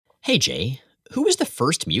Hey Jay, who was the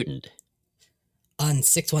first mutant? On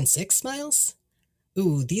 616, Miles?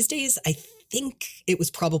 Ooh, these days, I think it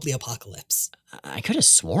was probably Apocalypse. I could have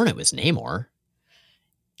sworn it was Namor.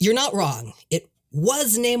 You're not wrong. It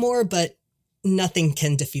was Namor, but nothing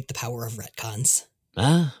can defeat the power of retcons.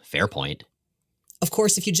 Fair point. Of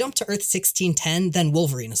course, if you jump to Earth 1610, then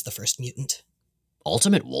Wolverine is the first mutant.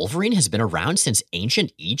 Ultimate Wolverine has been around since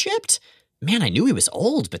ancient Egypt? Man, I knew he was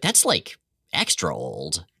old, but that's like extra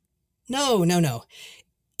old. No.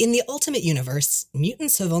 In the Ultimate Universe,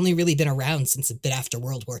 mutants have only really been around since a bit after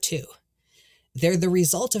World War II. They're the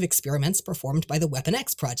result of experiments performed by the Weapon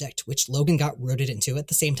X Project, which Logan got routed into at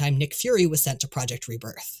the same time Nick Fury was sent to Project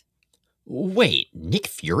Rebirth. Wait, Nick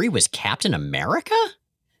Fury was Captain America?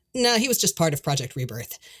 Nah, he was just part of Project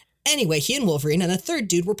Rebirth. Anyway, he and Wolverine and a third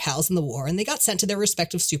dude were pals in the war, and they got sent to their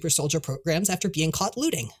respective super soldier programs after being caught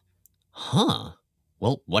looting. Huh.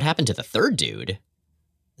 Well, what happened to the third dude?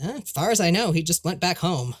 As far as I know, he just went back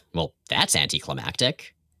home. Well, that's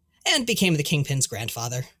anticlimactic. And became the Kingpin's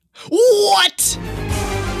grandfather. What?!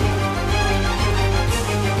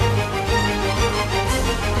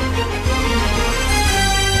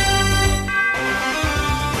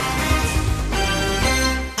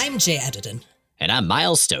 I'm Jay Edidin. And I'm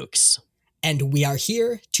Miles Stokes. And we are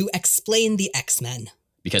here to explain the X-Men.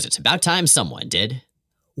 Because it's about time someone did.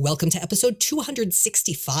 Welcome to episode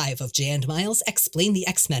 265 of Jay and Miles Explain the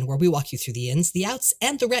X-Men, where we walk you through the ins, the outs,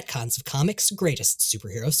 and the retcons of comics' greatest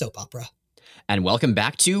superhero soap opera. And welcome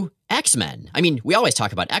back to X-Men. I mean, we always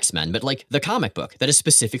talk about X-Men, but like the comic book that is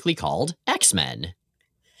specifically called X-Men.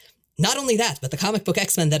 Not only that, but the comic book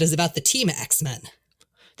X-Men that is about the team X-Men.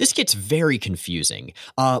 This gets very confusing,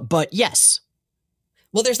 but yes.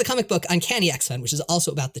 Well, there's the comic book Uncanny X-Men, which is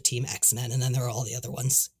also about the team X-Men, and then there are all the other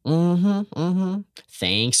ones.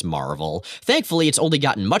 Thanks, Marvel. Thankfully, it's only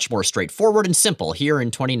gotten much more straightforward and simple here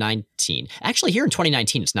in 2019. Actually, here in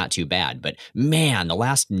 2019, it's not too bad, but man, the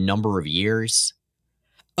last number of years.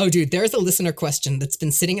 Oh, dude, there's a listener question that's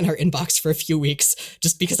been sitting in our inbox for a few weeks,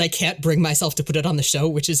 just because I can't bring myself to put it on the show,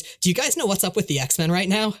 which is, do you guys know what's up with the X-Men right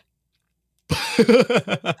now?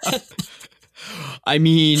 I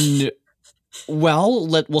mean... Well,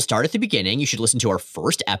 we'll start at the beginning. You should listen to our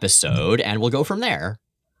first episode, and we'll go from there.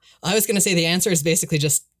 I was going to say the answer is basically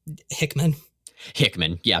just Hickman.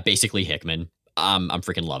 Hickman. Yeah, basically Hickman. I'm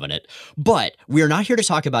freaking loving it. But we are not here to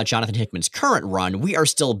talk about Jonathan Hickman's current run. We are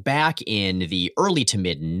still back in the early to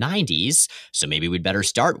mid-90s, so maybe we'd better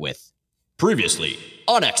start with Previously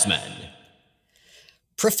on X-Men.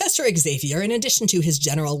 Professor Xavier, in addition to his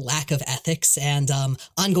general lack of ethics and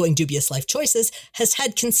ongoing dubious life choices, has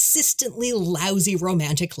had consistently lousy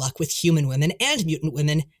romantic luck with human women and mutant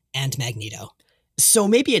women and Magneto. So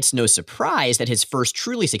maybe it's no surprise that his first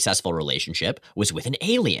truly successful relationship was with an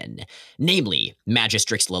alien, namely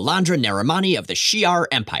Magistrix Lilandra Narimani of the Shi'ar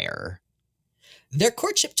Empire. Their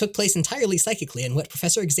courtship took place entirely psychically in what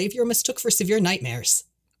Professor Xavier mistook for severe nightmares.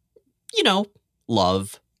 You know,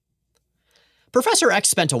 love. Professor X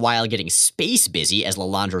spent a while getting space busy as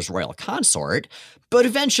Lilandra's royal consort, but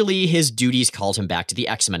eventually his duties called him back to the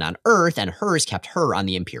X-Men on Earth, and hers kept her on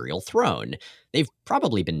the Imperial throne. They've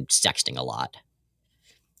probably been sexting a lot.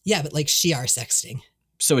 Yeah, but like Shi'ar sexting.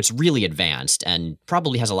 So it's really advanced, and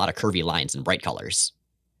probably has a lot of curvy lines and bright colors.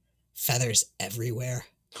 Feathers everywhere.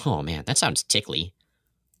 Oh man, that sounds tickly.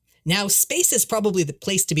 Now, space is probably the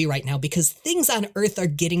place to be right now because things on Earth are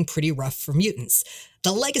getting pretty rough for mutants.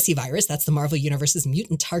 The legacy virus, that's the Marvel Universe's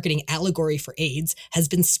mutant-targeting allegory for AIDS, has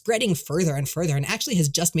been spreading further and further and actually has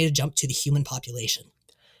just made a jump to the human population.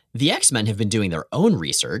 The X-Men have been doing their own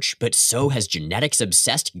research, but so has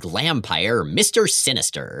genetics-obsessed glampire Mr.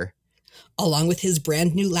 Sinister. Along with his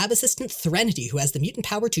brand new lab assistant Threnody, who has the mutant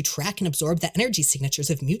power to track and absorb the energy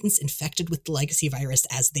signatures of mutants infected with the legacy virus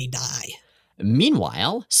as they die.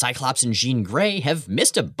 Meanwhile, Cyclops and Jean Grey have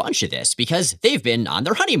missed a bunch of this because they've been on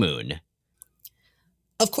their honeymoon.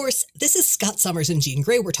 Of course, this is Scott Summers and Jean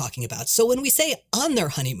Grey we're talking about, so when we say on their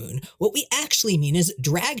honeymoon, what we actually mean is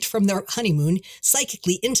dragged from their honeymoon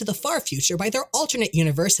psychically into the far future by their alternate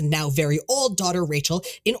universe and now very old daughter Rachel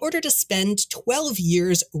in order to spend 12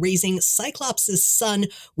 years raising Cyclops' son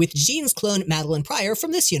with Jean's clone Madeline Pryor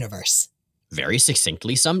from this universe. Very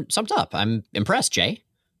succinctly summed up. I'm impressed, Jay.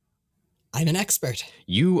 I'm an expert.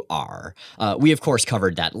 You are. We, of course,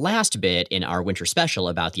 covered that last bit in our winter special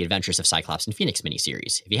about the Adventures of Cyclops and Phoenix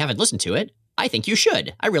miniseries. If you haven't listened to it, I think you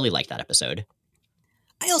should. I really like that episode.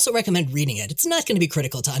 I also recommend reading it. It's not going to be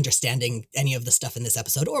critical to understanding any of the stuff in this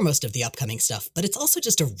episode or most of the upcoming stuff, but it's also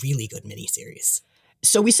just a really good miniseries.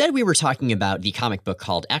 So we said we were talking about the comic book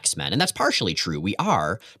called X-Men, and that's partially true. We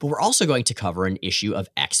are, but we're also going to cover an issue of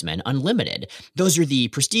X-Men Unlimited. Those are the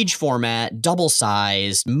prestige format,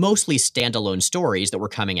 double-sized, mostly standalone stories that were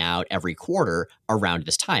coming out every quarter around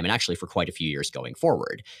this time, and actually for quite a few years going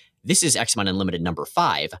forward. This is X-Men Unlimited number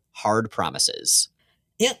 5, Hard Promises.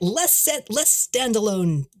 Yeah, less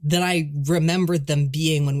standalone than I remembered them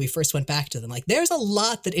being when we first went back to them. Like, there's a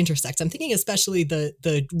lot that intersects. I'm thinking especially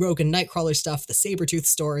the Rogue and Nightcrawler stuff, the Sabretooth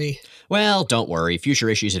story. Well, don't worry. Future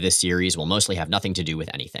issues of this series will mostly have nothing to do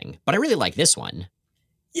with anything. But I really like this one.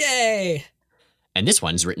 Yay! And this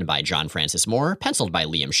one's written by John Francis Moore, penciled by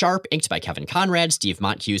Liam Sharp, inked by Kevin Conrad, Steve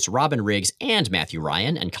Montcuse, Robin Riggs, and Matthew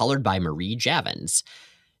Ryan, and colored by Marie Javins.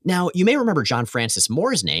 Now, you may remember John Francis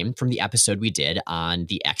Moore's name from the episode we did on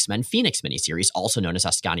the X-Men Phoenix miniseries, also known as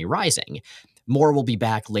Ascani Rising. Moore will be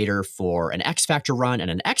back later for an X-Factor run and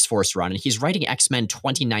an X-Force run, and he's writing X-Men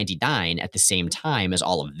 2099 at the same time as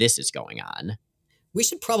all of this is going on. We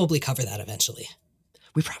should probably cover that eventually.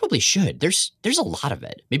 We probably should. There's a lot of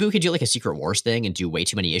it. Maybe we could do like a Secret Wars thing and do way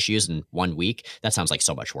too many issues in 1 week. That sounds like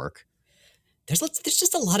so much work. There's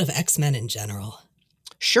just a lot of X-Men in general.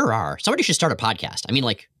 Sure are. Somebody should start a podcast. I mean,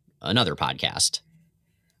 like, another podcast.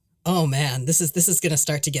 Oh man, this is going to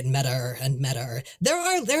start to get meta and meta. There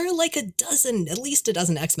are like at least a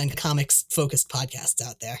dozen X-Men comics focused podcasts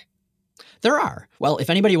out there. There are. Well,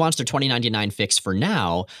 if anybody wants their 2099 fix for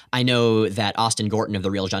now, I know that Austin Gorton of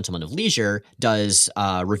The Real Gentleman of Leisure does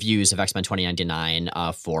reviews of X-Men 2099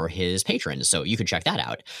 for his patrons, so you could check that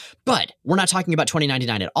out. But we're not talking about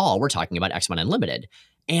 2099 at all. We're talking about X-Men Unlimited.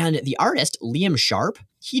 And the artist, Liam Sharp,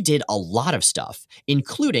 he did a lot of stuff,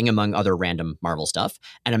 including, among other random Marvel stuff,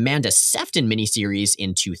 an Amanda Sefton miniseries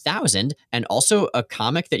in 2000, and also a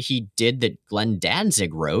comic that he did that Glenn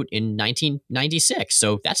Danzig wrote in 1996.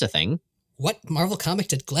 So that's a thing. What Marvel comic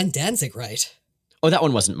did Glenn Danzig write? Oh, that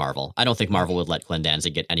one wasn't Marvel. I don't think Marvel would let Glenn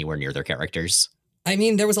Danzig get anywhere near their characters. I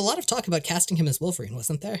mean, there was a lot of talk about casting him as Wolverine,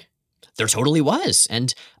 wasn't there? There totally was.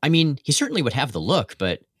 And, I mean, he certainly would have the look,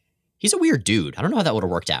 but he's a weird dude. I don't know how that would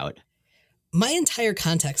have worked out. My entire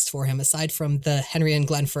context for him, aside from the Henry and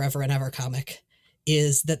Glenn Forever and Ever comic,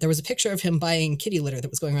 is that there was a picture of him buying kitty litter that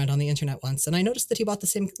was going around on the internet once, and I noticed that he bought the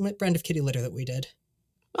same brand of kitty litter that we did.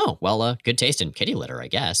 Oh, well, good taste in kitty litter, I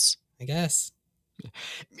guess.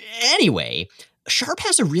 Anyway, Sharp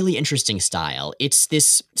has a really interesting style. It's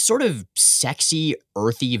this sort of sexy,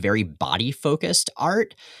 earthy, very body-focused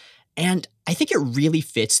art, and I think it really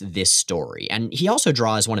fits this story. And he also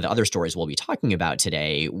draws one of the other stories we'll be talking about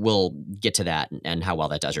today. We'll get to that and how well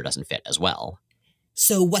that does or doesn't fit as well.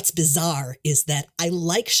 So what's bizarre is that I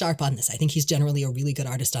like Sharp on this. I think he's generally a really good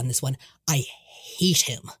artist on this one. I hate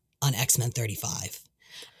him on X-Men 35.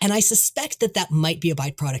 And I suspect that might be a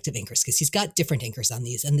byproduct of inkers, because he's got different inkers on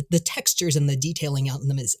these, and the textures and the detailing out in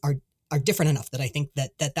them are different enough that I think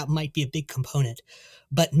that might be a big component.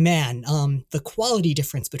 But man, the quality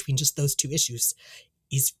difference between just those two issues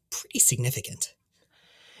is pretty significant.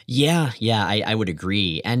 Yeah, I would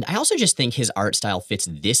agree. And I also just think his art style fits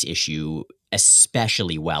this issue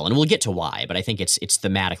especially well. And we'll get to why, but I think it's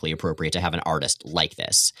thematically appropriate to have an artist like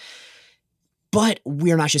this. But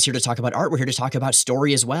we're not just here to talk about art, we're here to talk about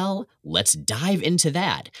story as well. Let's dive into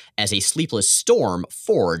that. As a sleepless storm,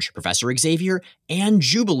 Forge, Professor Xavier, and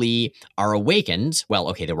Jubilee are awakened. Well,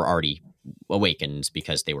 okay, they were already awakened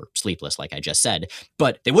because they were sleepless, like I just said.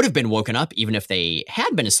 But they would have been woken up even if they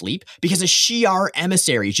had been asleep, because a Shi'ar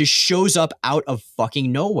emissary just shows up out of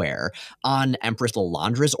fucking nowhere. On Empress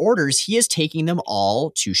Lilandra's orders, he is taking them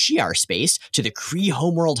all to Shi'ar space, to the Kree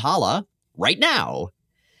homeworld Hala, right now.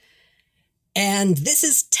 And this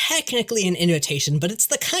is technically an invitation, but it's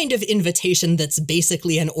the kind of invitation that's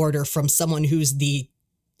basically an order from someone who's the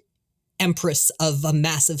empress of a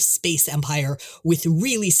massive space empire with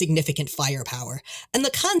really significant firepower. And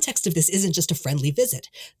the context of this isn't just a friendly visit.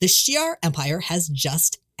 The Shi'ar Empire has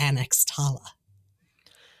just annexed Hala.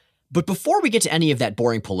 But before we get to any of that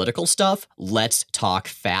boring political stuff, let's talk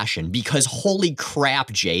fashion, because holy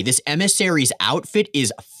crap, Jay, this emissary's outfit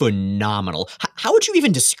is phenomenal. How would you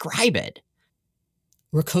even describe it?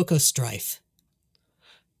 Rococo Strife.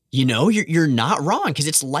 You know, you're not wrong, because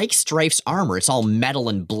it's like Strife's armor. It's all metal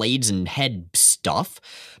and blades and head stuff,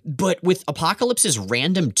 but with Apocalypse's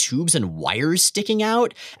random tubes and wires sticking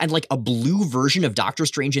out, and like a blue version of Doctor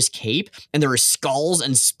Strange's cape, and there are skulls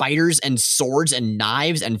and spiders and swords and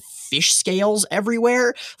knives and fish scales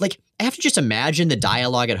everywhere. Like, I have to just imagine the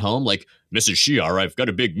dialogue at home, like, Mrs. Shi'ar, I've got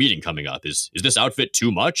a big meeting coming up. Is this outfit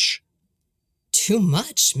too much? Too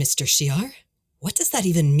much, Mr. Shi'ar? What does that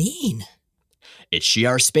even mean? It's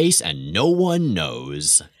Shi'ar space and no one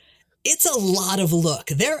knows. It's a lot of look.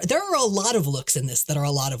 There are a lot of looks in this that are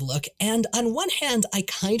a lot of look. And on one hand, I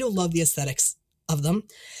kind of love the aesthetics of them.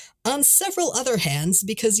 On several other hands,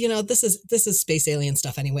 because, this is space alien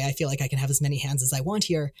stuff anyway, I feel like I can have as many hands as I want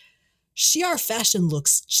here. Shi'ar fashion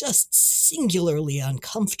looks just singularly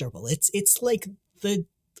uncomfortable. It's like the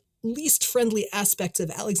least friendly aspects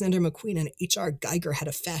of Alexander McQueen and H.R. Geiger had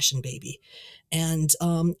a fashion baby. And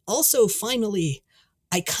also, finally,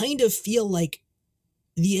 I kind of feel like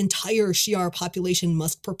the entire Shi'ar population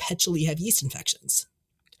must perpetually have yeast infections.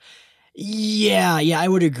 Yeah, I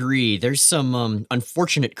would agree. There's some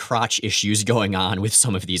unfortunate crotch issues going on with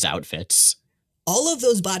some of these outfits. All of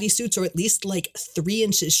those bodysuits are at least like 3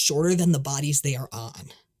 inches shorter than the bodies they are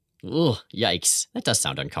on. Ugh, yikes. That does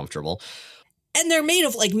sound uncomfortable. And they're made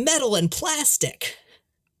of like metal and plastic.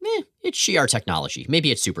 It's Shi'ar technology. Maybe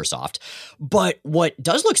it's super soft. But what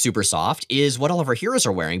does look super soft is what all of our heroes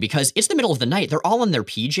are wearing, because it's the middle of the night. They're all in their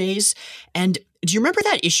PJs. And do you remember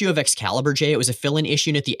that issue of Excalibur, Jay? It was a fill-in issue,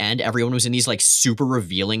 and at the end, everyone was in these like super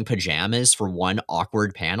revealing pajamas for one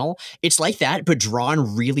awkward panel. It's like that, but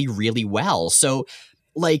drawn really, really well. So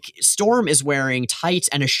like Storm is wearing tights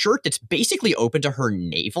and a shirt that's basically open to her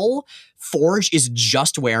navel. Forge is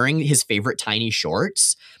just wearing his favorite tiny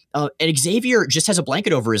shorts. And Xavier just has a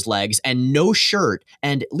blanket over his legs and no shirt.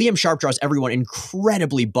 And Liam Sharp draws everyone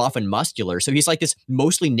incredibly buff and muscular. So he's like this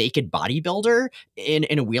mostly naked bodybuilder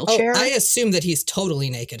in a wheelchair. Oh, I assume that he's totally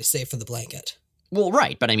naked, save for the blanket. Well,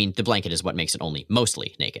 right. But I mean, the blanket is what makes it only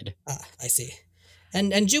mostly naked. Ah, I see.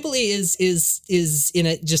 And Jubilee is in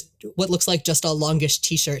a just what looks like just a longish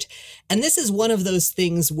t-shirt. And this is one of those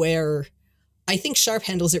things where I think Sharp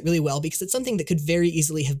handles it really well, because it's something that could very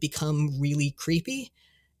easily have become really creepy.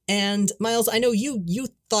 And Miles, I know you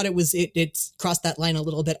thought it crossed that line a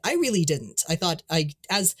little bit. I really didn't. I thought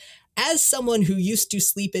as someone who used to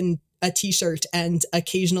sleep in a t-shirt and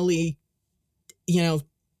occasionally,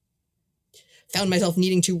 found myself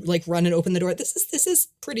needing to like run and open the door. This is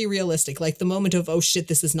pretty realistic. Like the moment of, oh shit,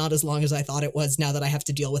 this is not as long as I thought it was now that I have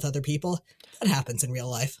to deal with other people. That happens in real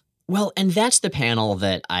life. Well, and that's the panel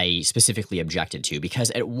that I specifically objected to,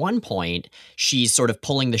 because at one point she's sort of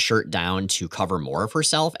pulling the shirt down to cover more of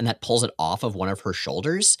herself, and that pulls it off of one of her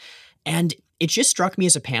shoulders. And it just struck me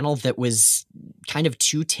as a panel that was kind of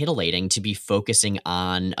too titillating to be focusing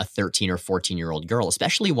on a 13 or 14-year-old girl,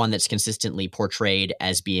 especially one that's consistently portrayed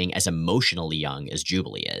as being as emotionally young as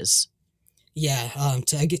Jubilee is. Yeah,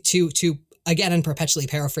 to get to again, and perpetually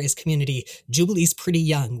paraphrase Community, Jubilee's pretty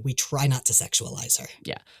young. We try not to sexualize her.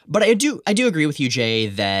 Yeah. But I do agree with you, Jay,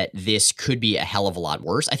 that this could be a hell of a lot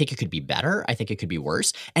worse. I think it could be better. I think it could be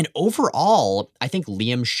worse. And overall, I think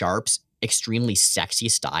Liam Sharp's extremely sexy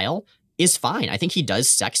style is fine. I think he does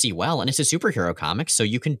sexy well, and it's a superhero comic, so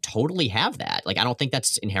you can totally have that. Like, I don't think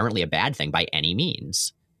that's inherently a bad thing by any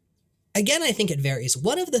means. Again, I think it varies.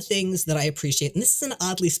 One of the things that I appreciate, and this is an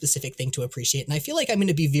oddly specific thing to appreciate, and I feel like I'm going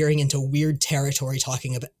to be veering into weird territory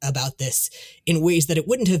talking about this in ways that it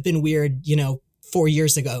wouldn't have been weird, 4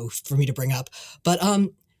 years ago for me to bring up. But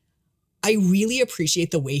I really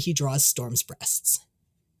appreciate the way he draws Storm's breasts.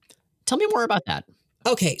 Tell me more about that.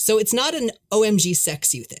 Okay, so it's not an OMG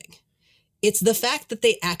sex you thing. It's the fact that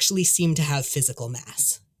they actually seem to have physical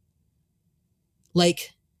mass.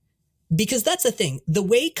 Like, because that's the thing. The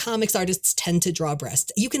way comics artists tend to draw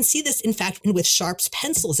breasts, you can see this, in fact, with Sharp's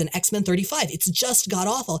pencils in X-Men 35. It's just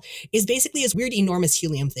god-awful. Is basically as weird, enormous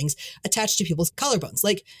helium things attached to people's collarbones.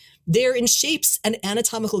 Like, they're in shapes and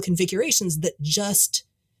anatomical configurations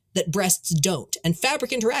that breasts don't. And fabric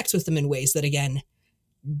interacts with them in ways that, again,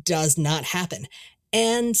 does not happen.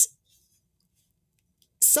 And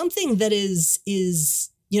something that is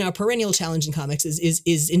a perennial challenge in comics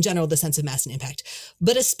is in general the sense of mass and impact,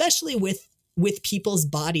 but especially with people's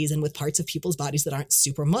bodies and with parts of people's bodies that aren't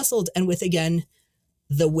super muscled, and with, again,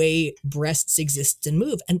 the way breasts exist and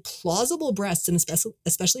move. And plausible breasts, and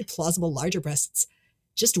especially plausible larger breasts,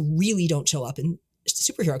 just really don't show up in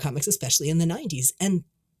superhero comics, especially in the 90s. And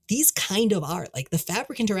these kind of are. Like, the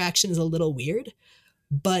fabric interaction is a little weird,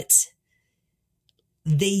 but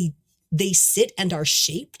they sit and are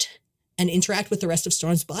shaped and interact with the rest of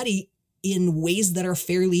Storm's body in ways that are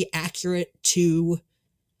fairly accurate to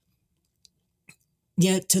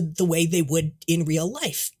the way they would in real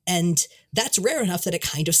life. And that's rare enough that it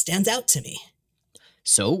kind of stands out to me.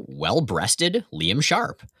 So, well-breasted Liam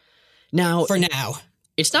Sharp. Now, for now,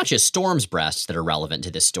 it's not just Storm's breasts that are relevant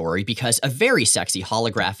to this story, because a very sexy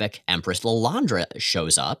holographic Empress Lilandra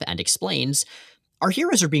shows up and explains, our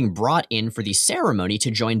heroes are being brought in for the ceremony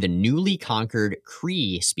to join the newly conquered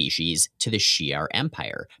Kree species to the Shi'ar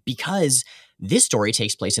Empire, because This story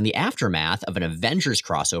takes place in the aftermath of an Avengers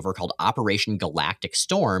crossover called Operation Galactic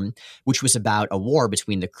Storm, which was about a war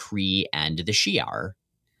between the Kree and the Shi'ar.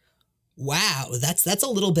 Wow, that's a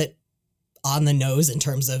little bit on the nose in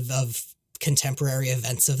terms of contemporary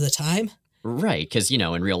events of the time. Right, because,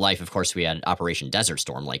 in real life, of course, we had Operation Desert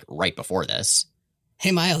Storm, right before this.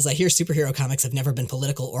 Hey, Miles, I hear superhero comics have never been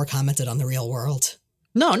political or commented on the real world.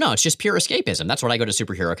 No, it's just pure escapism. That's what I go to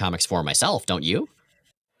superhero comics for myself, don't you?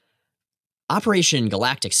 Operation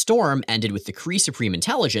Galactic Storm ended with the Kree Supreme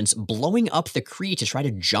Intelligence blowing up the Kree to try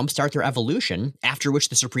to jumpstart their evolution, after which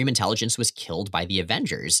the Supreme Intelligence was killed by the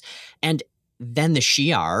Avengers. And then the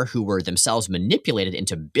Shi'ar, who were themselves manipulated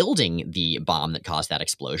into building the bomb that caused that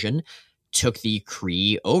explosion, took the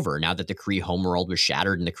Kree over now that the Kree homeworld was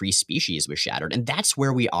shattered and the Kree species was shattered. And that's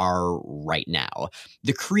where we are right now.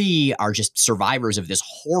 The Kree are just survivors of this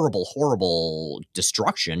horrible, horrible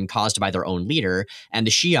destruction caused by their own leader. And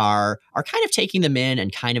the Shi'ar are kind of taking them in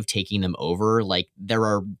and kind of taking them over. There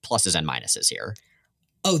are pluses and minuses here.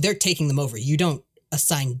 Oh, they're taking them over. You don't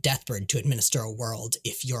assign Deathbird to administer a world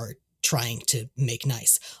if you're trying to make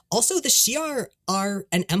nice. Also, the Shi'ar are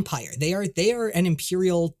an empire. They are an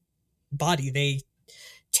imperial body. They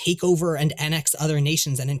take over and annex other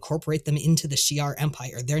nations and incorporate them into the Shi'ar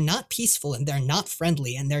Empire. They're not peaceful and they're not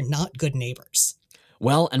friendly and they're not good neighbors.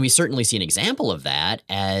 Well, and we certainly see an example of that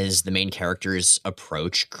as the main characters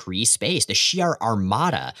approach Kree space, the Shi'ar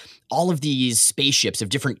Armada, all of these spaceships of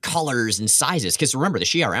different colors and sizes. Because remember, the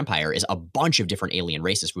Shi'ar Empire is a bunch of different alien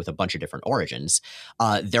races with a bunch of different origins.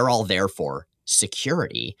 They're all there for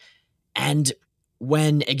security. And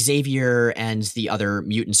when Xavier and the other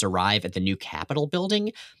mutants arrive at the new Capitol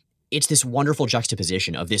building, it's this wonderful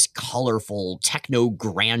juxtaposition of this colorful techno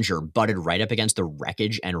grandeur butted right up against the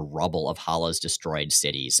wreckage and rubble of Hala's destroyed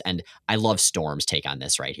cities. And I love Storm's take on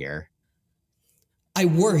this right here. I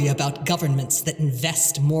worry about governments that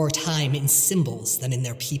invest more time in symbols than in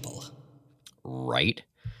their people. Right?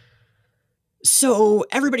 So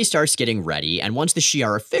everybody starts getting ready, and once the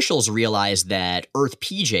Shi'ar officials realize that Earth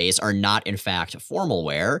PJs are not in fact formal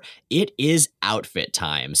wear, it is outfit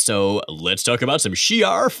time. So let's talk about some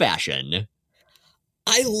Shi'ar fashion.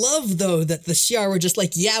 I love, though, that the Shi'ar were just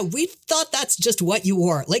like, yeah, we thought that's just what you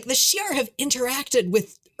wore. Like, the Shi'ar have interacted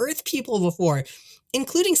with Earth people before,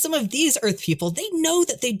 including some of these Earth people. They know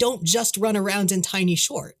that they don't just run around in tiny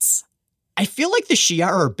shorts. I feel like the Shi'ar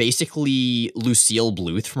are basically Lucille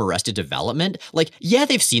Bluth from Arrested Development. Yeah,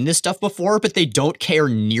 they've seen this stuff before, but they don't care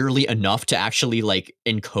nearly enough to actually,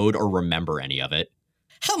 encode or remember any of it.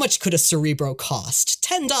 How much could a Cerebro cost?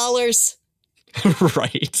 $10?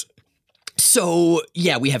 Right. So,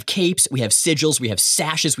 yeah, we have capes, we have sigils, we have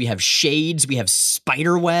sashes, we have shades, we have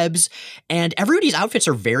spider webs, and everybody's outfits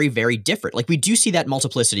are very, very different. We do see that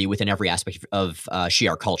multiplicity within every aspect of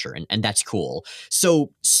Shi'ar culture, and that's cool.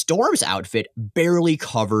 So Storm's outfit barely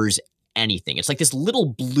covers anything. It's like this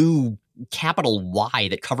little blue capital Y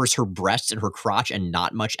that covers her breasts and her crotch and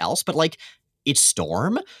not much else, but it's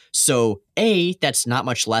Storm. So A, that's not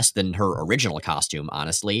much less than her original costume,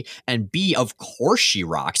 honestly. And B, of course she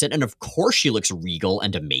rocks it. And of course she looks regal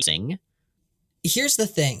and amazing. Here's the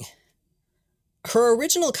thing. Her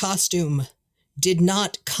original costume did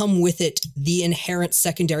not come with it the inherent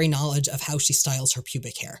secondary knowledge of how she styles her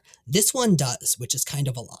pubic hair. This one does, which is kind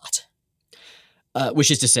of a lot.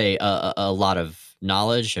 Which is to say, a lot of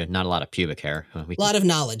knowledge, not a lot of pubic hair. A lot of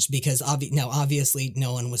knowledge, because obviously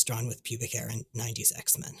no one was drawn with pubic hair in 90s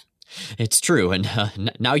X-Men. It's true,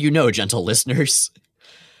 and now you know, gentle listeners.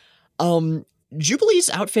 Jubilee's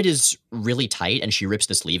outfit is really tight, and she rips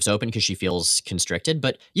the sleeves open because she feels constricted,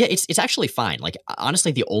 but yeah, it's actually fine.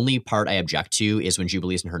 Honestly, the only part I object to is when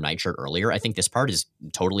Jubilee's in her nightshirt earlier. I think this part is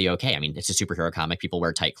totally okay. I mean, it's a superhero comic. People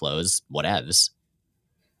wear tight clothes, whatevs.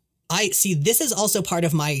 I see, this is also part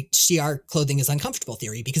of my Shi'ar clothing is uncomfortable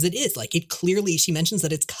theory, because it is, it clearly, she mentions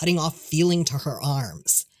that it's cutting off feeling to her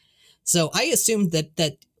arms. So I assumed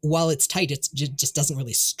that while it's tight, it just doesn't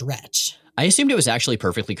really stretch. I assumed it was actually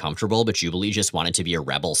perfectly comfortable, but Jubilee just wanted to be a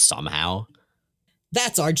rebel somehow.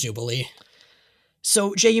 That's our Jubilee.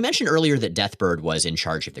 So, Jay, you mentioned earlier that Deathbird was in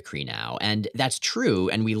charge of the Kree now, and that's true,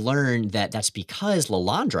 and we learned that that's because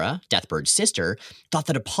Lilandra, Deathbird's sister, thought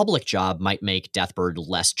that a public job might make Deathbird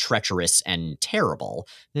less treacherous and terrible.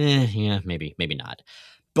 Yeah, maybe not.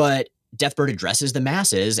 But Deathbird addresses the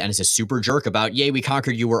masses and is a super jerk about, yay, we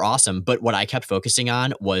conquered you, we're awesome, but what I kept focusing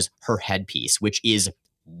on was her headpiece, which is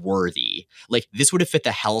worthy. This would have fit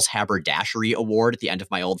the Hell's Haberdashery Award at the end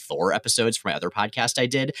of my old Thor episodes for my other podcast I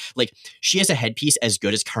did. She has a headpiece as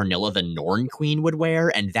good as Carnilla the Norn Queen would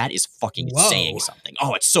wear, and that is fucking saying something.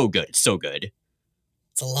 Oh, it's so good. It's so good.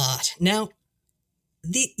 It's a lot. Now,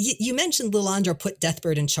 You mentioned Lilandra put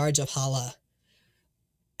Deathbird in charge of Hala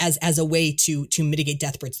as a way to mitigate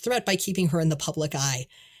Deathbird's threat by keeping her in the public eye.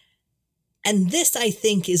 And this, I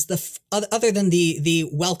think, is other than the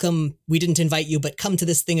welcome, we didn't invite you, but come to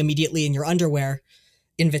this thing immediately in your underwear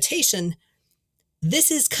invitation. This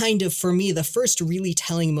is kind of, for me, the first really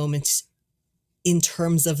telling moment in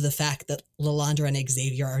terms of the fact that Lilandra and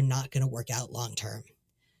Xavier are not going to work out long term.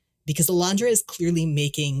 Because Lilandra is clearly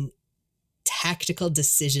making tactical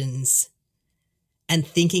decisions and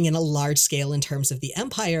thinking in a large scale in terms of the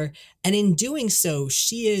Empire. And in doing so,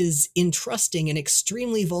 she is entrusting an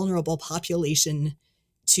extremely vulnerable population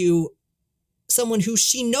to someone who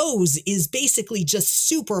she knows is basically just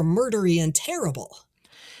super murdery and terrible.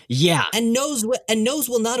 Yeah. And knows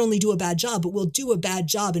will not only do a bad job, but will do a bad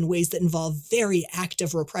job in ways that involve very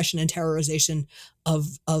active repression and terrorization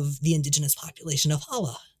of the indigenous population of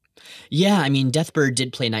Hala. Yeah, I mean, Deathbird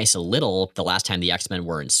did play nice a little the last time the X-Men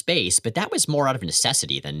were in space, but that was more out of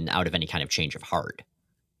necessity than out of any kind of change of heart.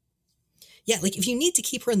 Yeah, like if you need to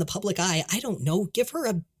keep her in the public eye, I don't know, give her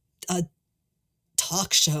a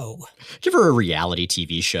talk show. Give her a reality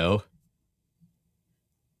TV show.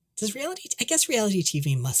 I guess reality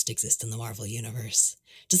TV must exist in the Marvel Universe.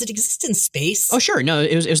 Does it exist in space? Oh, sure. No,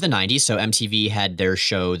 it was the 90s, so MTV had their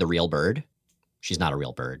show The Real Bird. She's not a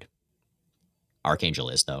real bird. Archangel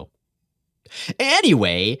is, though.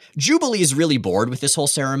 Anyway, Jubilee is really bored with this whole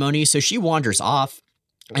ceremony, so she wanders off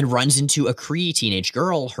and runs into a Kree teenage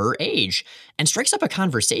girl her age and strikes up a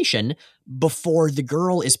conversation before the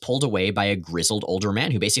girl is pulled away by a grizzled older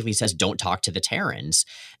man who basically says, don't talk to the Terrans.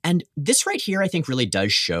 And this right here, I think, really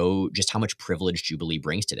does show just how much privilege Jubilee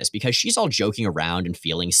brings to this, because she's all joking around and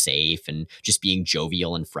feeling safe and just being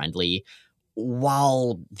jovial and friendly,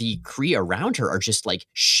 while the Kree around her are just like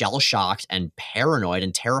shell-shocked and paranoid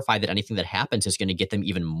and terrified that anything that happens is going to get them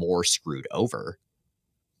even more screwed over.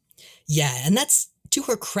 Yeah, and that's to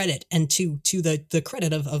her credit and to the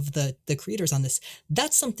credit of the creators on this.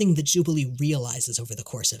 That's something that Jubilee realizes over the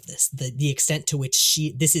course of this, the extent to which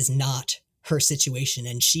this is not her situation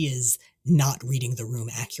and she is not reading the room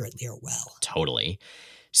accurately or well. Totally.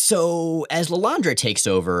 So, as Lilandra takes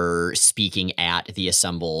over speaking at the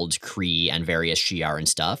assembled Kree and various Shi'ar and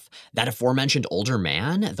stuff, that aforementioned older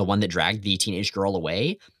man, the one that dragged the teenage girl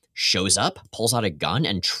away, shows up, pulls out a gun,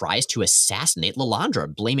 and tries to assassinate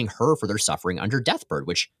Lilandra, blaming her for their suffering under Deathbird,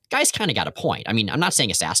 which, guys, kind of got a point. I mean, I'm not saying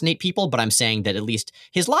assassinate people, but I'm saying that at least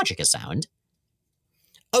his logic is sound.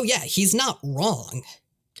 Oh yeah, he's not wrong.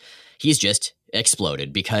 He's just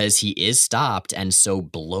exploded because he is stopped and so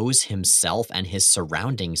blows himself and his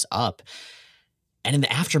surroundings up. And in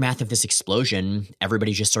the aftermath of this explosion,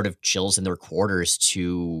 everybody just sort of chills in their quarters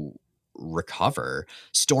to recover.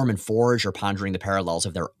 Storm and Forge are pondering the parallels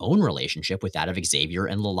of their own relationship with that of Xavier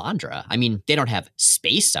and Lilandra. I mean, they don't have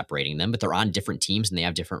space separating them, but they're on different teams and they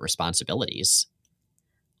have different responsibilities.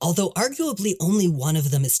 Although arguably only one of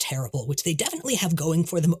them is terrible, which they definitely have going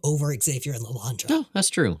for them over Xavier and Lilandra. Oh, that's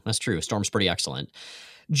true. That's true. Storm's pretty excellent.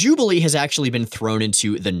 Jubilee has actually been thrown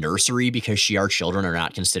into the nursery because Shi'ar children are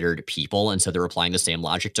not considered people, and so they're applying the same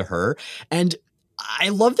logic to her. And I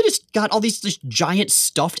love that it's got all these giant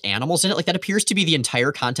stuffed animals in it. Like, that appears to be the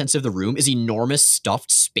entire contents of the room is enormous stuffed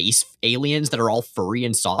space aliens that are all furry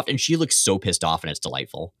and soft, and she looks so pissed off, and it's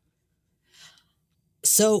delightful.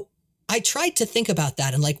 So I tried to think about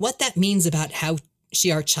that and like what that means about how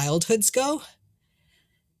Shi'ar childhoods go.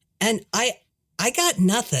 And I got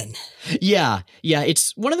nothing. Yeah,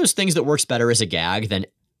 it's one of those things that works better as a gag than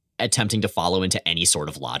attempting to follow into any sort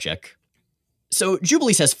of logic. So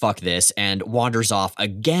Jubilee says fuck this and wanders off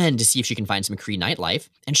again to see if she can find some Kree nightlife,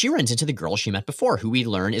 and she runs into the girl she met before, who we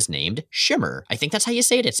learn is named Shimmer. I think that's how you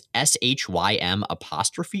say it. It's SHYM''R.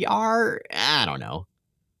 I don't know.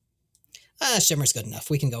 Shimmer's good enough.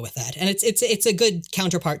 We can go with that. And it's a good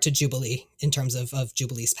counterpart to Jubilee in terms of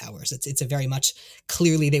Jubilee's powers. It's a very much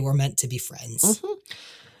clearly they were meant to be friends. Mm-hmm.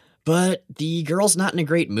 But the girl's not in a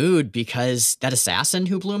great mood because that assassin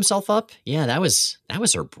who blew himself up, yeah, that was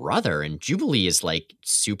her brother. And Jubilee is like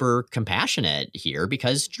super compassionate here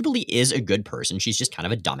because Jubilee is a good person. She's just kind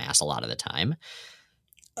of a dumbass a lot of the time.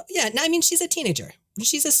 Yeah, no, I mean, she's a teenager.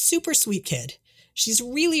 She's a super sweet kid. She's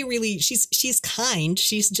really, really, she's kind.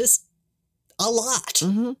 She's just a lot.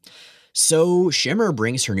 Mm-hmm. So Shimmer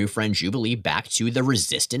brings her new friend Jubilee back to the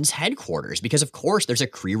Resistance headquarters because, of course, there's a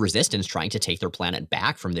Kree resistance trying to take their planet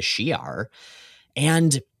back from the Shi'ar.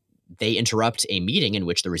 And they interrupt a meeting in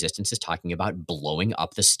which the Resistance is talking about blowing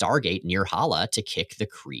up the Stargate near Hala to kick the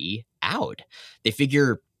Kree out. They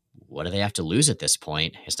figure, what do they have to lose at this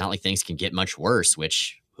point? It's not like things can get much worse,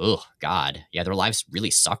 which, oh, God. Yeah, their lives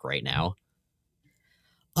really suck right now.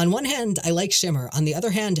 On one hand, I like Shimmer. On the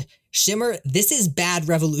other hand, Shimmer, this is bad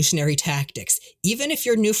revolutionary tactics. Even if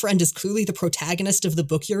your new friend is clearly the protagonist of the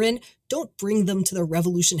book you're in, don't bring them to the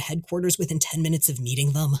Revolution headquarters within 10 minutes of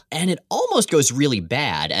meeting them. And it almost goes really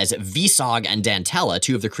bad as Visog and Dantella,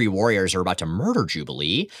 two of the Kree warriors, are about to murder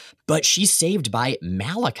Jubilee, but she's saved by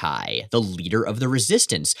Malachi, the leader of the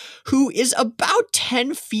Resistance, who is about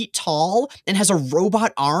 10 feet tall and has a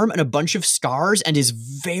robot arm and a bunch of scars and is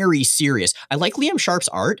very serious. I like Liam Sharp's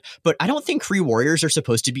art, but I don't think Kree warriors are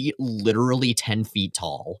supposed to be literally 10 feet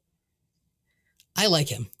tall. I like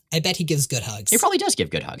him. I bet he gives good hugs. He probably does give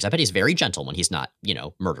good hugs. I bet he's very gentle when he's not,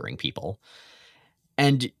 murdering people.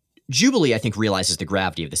 And Jubilee, I think, realizes the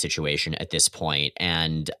gravity of the situation at this point,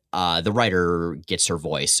 and the writer gets her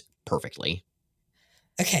voice perfectly.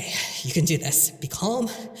 Okay, you can do this. Be calm,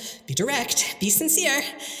 be direct, be sincere,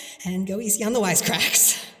 and go easy on the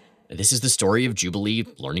wisecracks. This is the story of Jubilee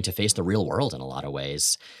learning to face the real world in a lot of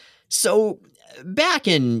ways. So, back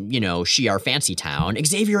in, Shi'ar Fancy Town,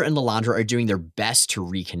 Xavier and Lilandra are doing their best to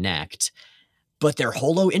reconnect, but they're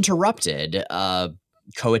holo interrupted,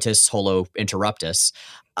 coitus holo interruptus,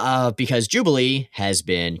 because Jubilee has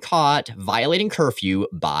been caught violating curfew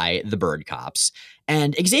by the bird cops.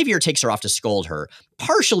 And Xavier takes her off to scold her,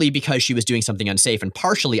 partially because she was doing something unsafe, and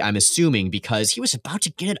partially, I'm assuming, because he was about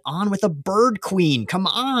to get it on with a bird queen. Come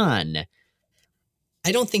on.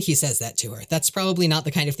 I don't think he says that to her. That's probably not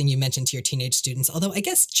the kind of thing you mention to your teenage students, although I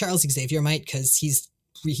guess Charles Xavier might, because he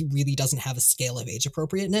really doesn't have a scale of age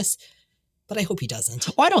appropriateness, but I hope he doesn't.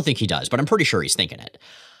 Well, I don't think he does, but I'm pretty sure he's thinking it.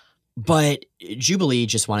 But Jubilee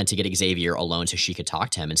just wanted to get Xavier alone so she could talk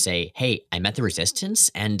to him and say, hey, I met the Resistance,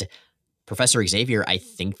 and Professor Xavier, I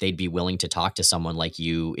think they'd be willing to talk to someone like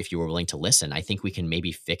you if you were willing to listen. I think we can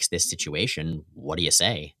maybe fix this situation. What do you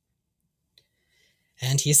say?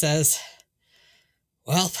 And he says,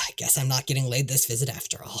 well, I guess I'm not getting laid this visit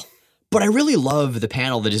after all. But I really love the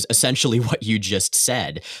panel that is essentially what you just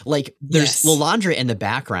said. Like, there's Lilandra in the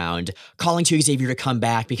background calling to Xavier to come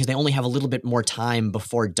back because they only have a little bit more time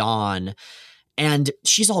before dawn. And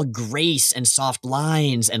she's all grace and soft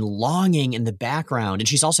lines and longing in the background. And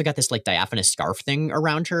she's also got this diaphanous scarf thing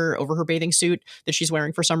around her over her bathing suit that she's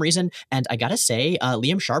wearing for some reason. And I gotta say,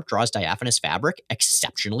 Liam Sharp draws diaphanous fabric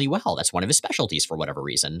exceptionally well. That's one of his specialties for whatever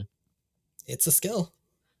reason. It's a skill.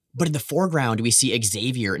 But in the foreground, we see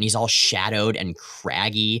Xavier, and he's all shadowed and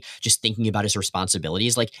craggy, just thinking about his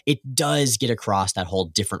responsibilities. It does get across that whole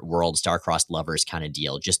different world, star-crossed lovers kind of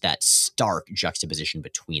deal, just that stark juxtaposition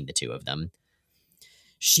between the two of them.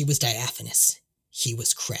 She was diaphanous. He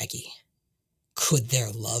was craggy. Could their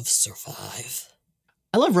love survive?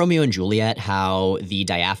 I love Romeo and Juliet, how the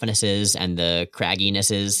diaphanous's and the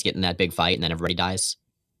cragginesses get in that big fight, and then everybody dies.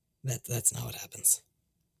 That's not what happens.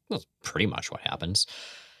 Well, pretty much what happens.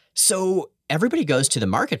 So everybody goes to the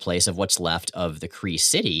marketplace of what's left of the Kree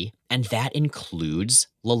city, and that includes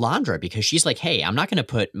Lilandra, because she's like, hey, I'm not going to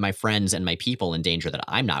put my friends and my people in danger that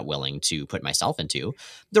I'm not willing to put myself into.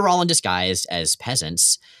 They're all in disguise as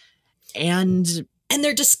peasants. And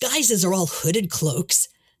their disguises are all hooded cloaks,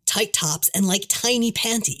 tight tops, and tiny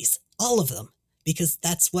panties. All of them. Because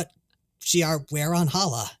that's what Shi'ar wear on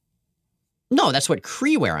Hala. No, that's what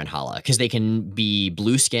Kree wear on Hala, because they can be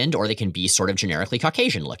blue-skinned or they can be sort of generically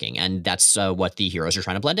Caucasian-looking, and that's what the heroes are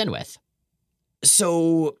trying to blend in with.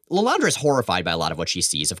 So Lilandra is horrified by a lot of what she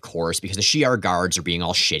sees, of course, because the Shi'ar guards are being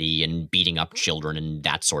all shitty and beating up children and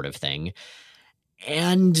that sort of thing.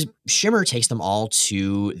 And Shimmer takes them all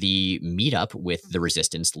to the meetup with the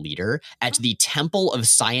Resistance leader at the Temple of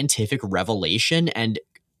Scientific Revelation, and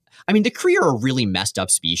I mean, the Kree are a really messed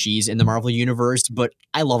up species in the Marvel Universe, but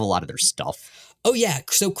I love a lot of their stuff. Oh, yeah.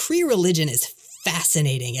 So Kree religion is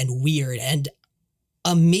fascinating and weird and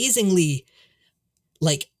amazingly,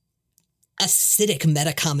 acidic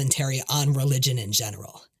meta-commentary on religion in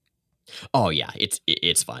general. Oh, yeah.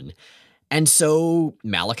 It's fun. And so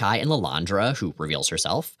Malachi and Lilandra, who reveals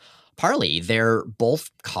herself, parley. They're both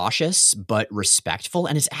cautious but respectful,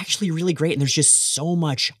 and it's actually really great. And there's just so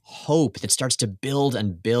much hope that starts to build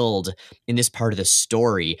and build in this part of the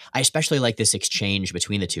story. I especially like this exchange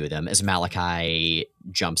between the two of them as Malachi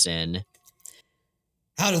jumps in.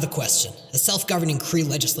 Out of the question. A self-governing Kree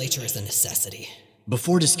legislature is a necessity.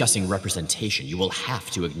 Before discussing representation, you will have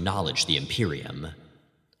to acknowledge the Imperium.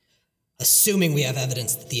 Assuming we have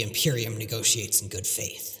evidence that the Imperium negotiates in good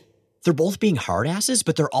faith. They're both being hardasses,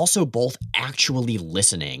 but they're also both actually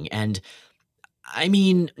listening. And I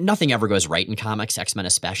mean, nothing ever goes right in comics, X-Men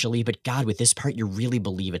especially, but God, with this part, you really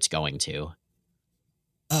believe it's going to.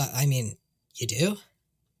 I mean, you do?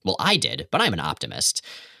 Well, I did, but I'm an optimist.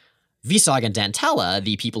 Visog and Dantella,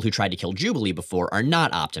 the people who tried to kill Jubilee before, are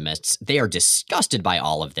not optimists. They are disgusted by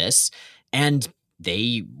all of this, and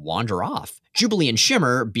they wander off. Jubilee and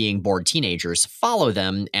Shimmer, being bored teenagers, follow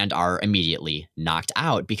them and are immediately knocked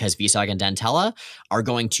out because Visog and Dantella are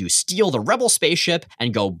going to steal the Rebel spaceship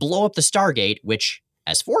and go blow up the Stargate, which,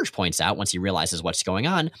 as Forge points out once he realizes what's going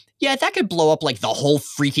on, yeah, that could blow up like the whole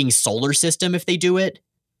freaking solar system if they do it.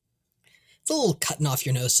 It's a little cutting off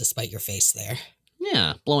your nose to spite your face there.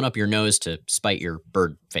 Yeah, blowing up your nose to spite your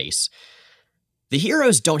bird face. The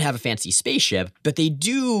heroes don't have a fancy spaceship, but they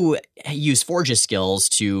do use Forge's skills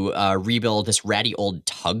to rebuild this ratty old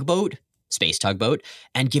tugboat, space tugboat,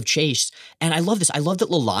 and give chase. And I love this. I love that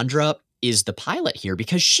Lilandra is the pilot here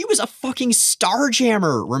because she was a fucking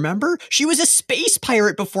Starjammer, remember? She was a space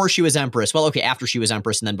pirate before she was Empress. Well, okay, after she was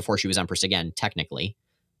Empress and then before she was Empress again, technically.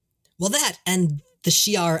 Well, that and the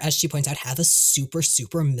Shi'ar, as she points out, have a super,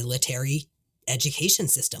 super military education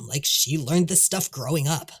system. Like, she learned this stuff growing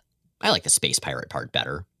up. I like the space pirate part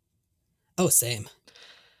better. Oh, same.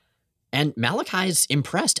 And Malachai's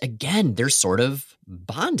impressed. Again, they're sort of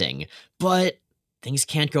bonding. But things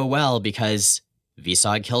can't go well because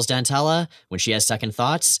Visog kills Dantella when she has second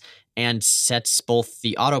thoughts and sets both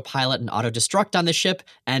the autopilot and auto-destruct on the ship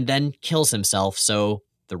and then kills himself. So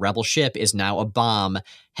the rebel ship is now a bomb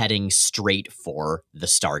heading straight for the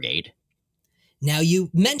Stargate. Now, you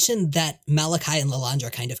mentioned that Malachi and Lilandra are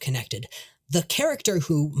kind of connected. The character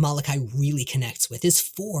who Malachi really connects with is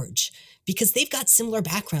Forge, because they've got similar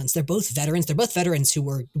backgrounds. They're both veterans. They're both veterans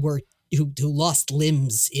who lost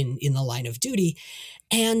limbs in the line of duty,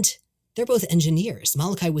 and they're both engineers.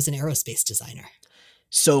 Malachi was an aerospace designer.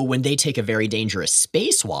 So when they take a very dangerous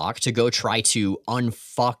spacewalk to go try to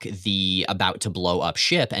unfuck the about to blow up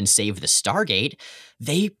ship and save the Stargate,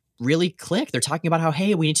 they really click. They're talking about how,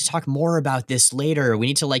 hey, we need to talk more about this later. We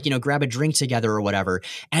need to grab a drink together or whatever.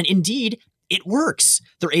 And indeed, it works.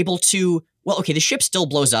 They're able to, well, okay, the ship still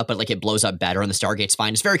blows up, but it blows up better and the Stargate's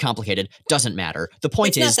fine. It's very complicated. Doesn't matter. The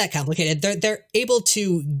point is, it's not that complicated. They're able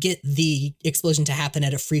to get the explosion to happen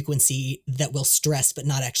at a frequency that will stress but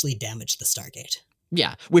not actually damage the Stargate.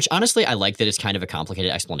 Yeah, which honestly, I like that it's kind of a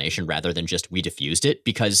complicated explanation rather than just we diffused it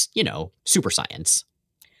because, super science.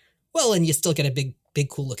 Well, and you still get a big,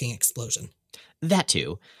 cool looking explosion. That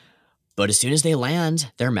too. But as soon as they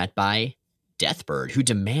land, they're met by Deathbird, who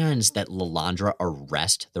demands that Lilandra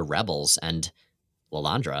arrest the rebels, and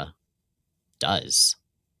Lilandra does.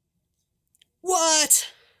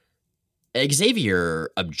 What? Xavier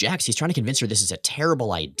objects. He's trying to convince her this is a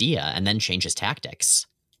terrible idea and then changes tactics.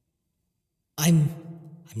 I'm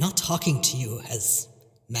not talking to you as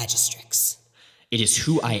Magistrix. It is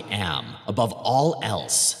who I am, above all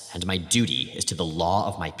else, and my duty is to the law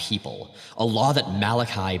of my people, a law that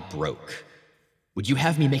Malachi broke. Would you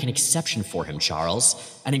have me make an exception for him,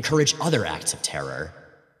 Charles, and encourage other acts of terror?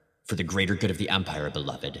 For the greater good of the Empire,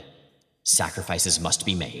 beloved, sacrifices must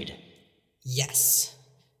be made. Yes,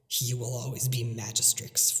 you will always be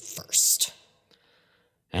Magistrix first.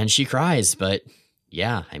 And she cries, but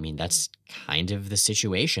yeah, that's kind of the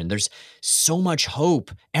situation. There's so much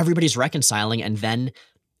hope. Everybody's reconciling. And then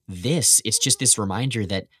it's just this reminder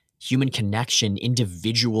that human connection,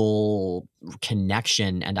 individual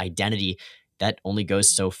connection and identity, that only goes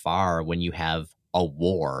so far when you have a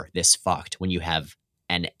war this fucked, when you have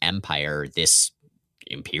an empire this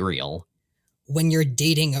imperial. When you're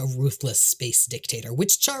dating a ruthless space dictator,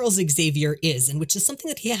 which Charles Xavier is, and which is something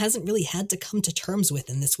that he hasn't really had to come to terms with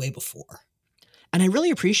in this way before. And I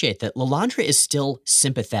really appreciate that Lilandra is still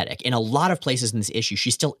sympathetic. In a lot of places in this issue,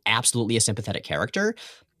 she's still absolutely a sympathetic character.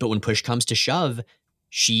 But when push comes to shove,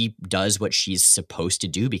 she does what she's supposed to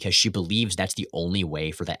do because she believes that's the only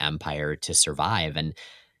way for the Empire to survive. And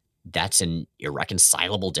that's an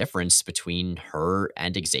irreconcilable difference between her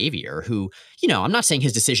and Xavier, who, I'm not saying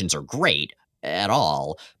his decisions are great at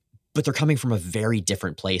all, but they're coming from a very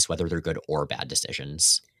different place, whether they're good or bad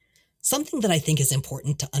decisions. Something that I think is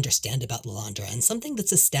important to understand about Lilandra, and something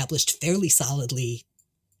that's established fairly solidly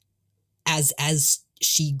as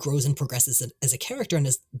she grows and progresses as a character and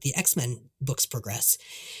as the X-Men books progress,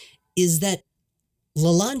 is that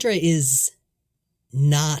Lilandra is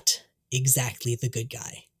not exactly the good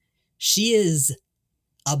guy. She is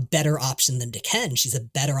a better option than D'Ken. She's a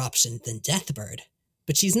better option than Deathbird.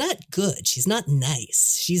 But she's not good. She's not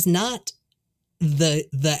nice. She's not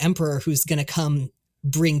the emperor who's going to come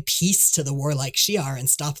bring peace to the warlike Shi'ar and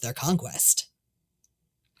stop their conquest.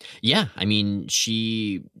 Yeah,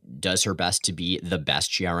 she does her best to be the best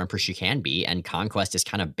Shi'ar Empress she can be, and conquest is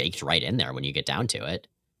kind of baked right in there when you get down to it.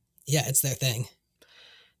 Yeah, it's their thing.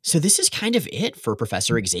 So this is kind of it for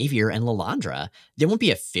Professor Xavier and Lilandra. They won't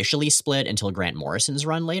be officially split until Grant Morrison's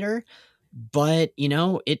run later, but,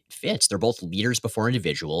 it fits. They're both leaders before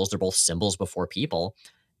individuals. They're both symbols before people.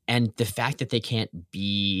 And the fact that they can't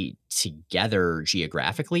be together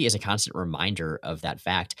geographically is a constant reminder of that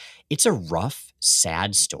fact. It's a rough,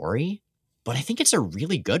 sad story, but I think it's a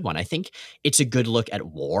really good one. I think it's a good look at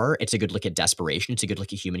war. It's a good look at desperation. It's a good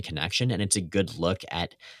look at human connection. And it's a good look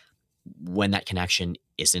at when that connection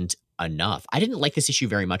isn't enough. I didn't like this issue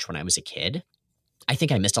very much when I was a kid. I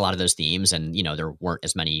think I missed a lot of those themes and, there weren't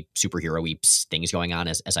as many superhero-y things going on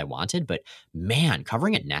as I wanted. But man,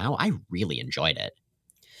 covering it now, I really enjoyed it.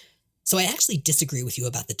 So I actually disagree with you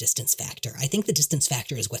about the distance factor. I think the distance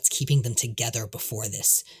factor is what's keeping them together before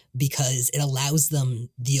this, because it allows them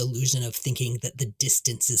the illusion of thinking that the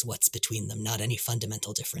distance is what's between them, not any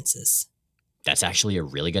fundamental differences. That's actually a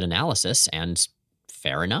really good analysis, and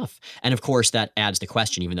fair enough. And of course, that adds the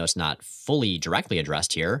question, even though it's not fully directly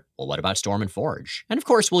addressed here, well, what about Storm and Forge? And of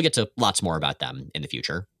course, we'll get to lots more about them in the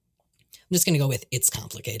future. I'm just going to go with it's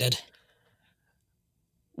complicated.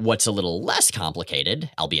 What's a little less complicated,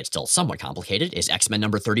 albeit still somewhat complicated, is X-Men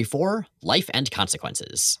number 34, Life and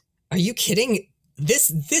Consequences. Are you kidding?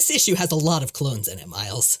 This issue has a lot of clones in it,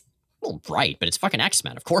 Miles. Well, right, but it's fucking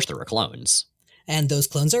X-Men. Of course there are clones. And those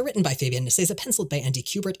clones are written by Fabian Nicieza, penciled by Andy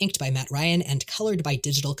Kubert, inked by Matt Ryan, and colored by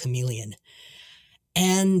Digital Chameleon.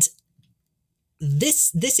 And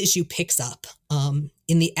this issue picks up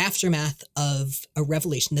in the aftermath of a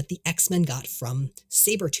revelation that the X-Men got from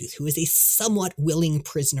Sabretooth, who is a somewhat willing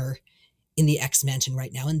prisoner in the X-Mansion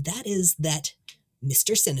right now. And that is that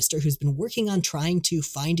Mr. Sinister, who's been working on trying to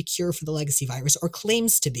find a cure for the legacy virus, or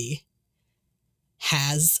claims to be,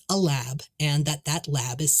 has a lab, and that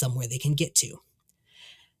lab is somewhere they can get to.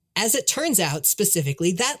 As it turns out,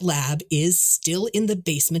 specifically, that lab is still in the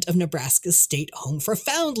basement of Nebraska's State Home for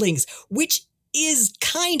Foundlings, which is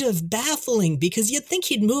kind of baffling because you'd think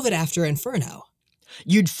he'd move it after Inferno.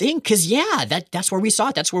 You'd think, because that's where we saw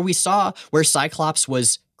it. That's where we saw where Cyclops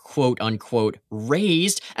was quote unquote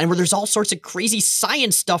raised, and where there's all sorts of crazy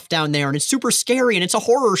science stuff down there, and it's super scary, and it's a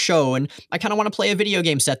horror show, and I kind of want to play a video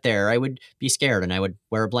game set there. I would be scared, and I would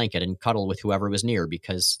wear a blanket and cuddle with whoever was near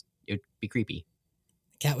because it would be creepy.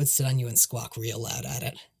 Cat would sit on you and squawk real loud at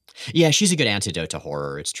it. Yeah, she's a good antidote to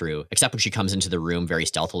horror, it's true. Except when she comes into the room very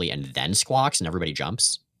stealthily and then squawks and everybody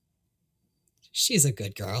jumps. She's a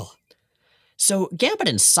good girl. So Gambit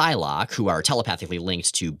and Psylocke, who are telepathically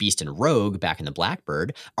linked to Beast and Rogue back in the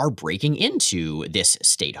Blackbird, are breaking into this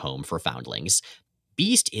state home for foundlings.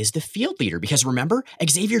 Beast is the field leader because remember,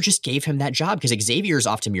 Xavier just gave him that job because Xavier's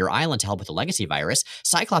off to Muir Island to help with the legacy virus.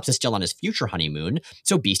 Cyclops is still on his future honeymoon,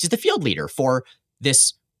 so Beast is the field leader for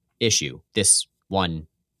this issue, this one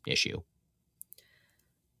issue.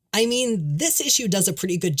 I mean, this issue does a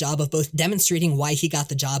pretty good job of both demonstrating why he got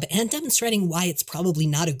the job and demonstrating why it's probably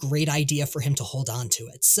not a great idea for him to hold on to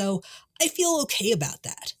it. So I feel okay about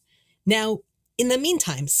that. Now, in the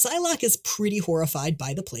meantime, Psylocke is pretty horrified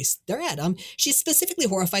by the place they're at. She's specifically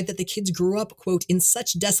horrified that the kids grew up, quote, in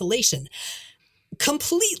such desolation,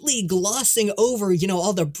 completely glossing over,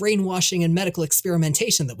 all the brainwashing and medical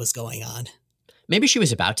experimentation that was going on. Maybe she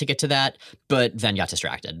was about to get to that, but then got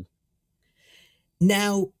distracted.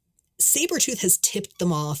 Now, Sabretooth has tipped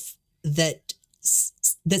them off that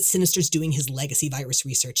Sinister's doing his legacy virus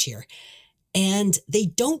research here. And they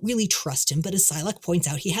don't really trust him, but as Psylocke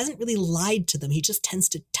points out, he hasn't really lied to them. He just tends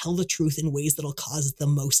to tell the truth in ways that'll cause the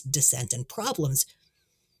most dissent and problems.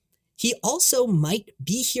 He also might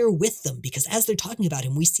be here with them, because as they're talking about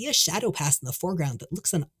him, we see a shadow pass in the foreground that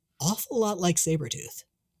looks an awful lot like Sabretooth.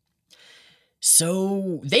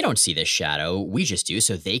 So they don't see this shadow, we just do,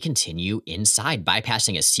 so they continue inside,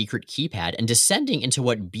 bypassing a secret keypad and descending into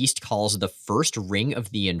what Beast calls the first ring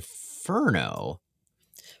of the Inferno.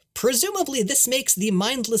 Presumably this makes the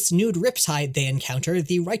mindless nude riptide they encounter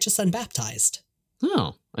the righteous unbaptized.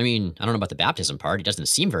 Oh, I mean, I don't know about the baptism part. He doesn't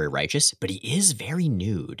seem very righteous, but he is very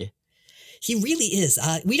nude. He really is.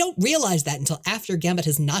 We don't realize that until after Gambit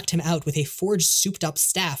has knocked him out with a forged souped-up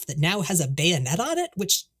staff that now has a bayonet on it,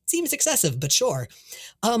 which seems excessive, but sure.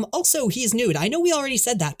 Also, he's nude. I know we already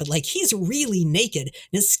said that, but he's really naked, and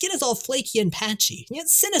his skin is all flaky and patchy. Yet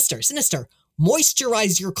Sinister.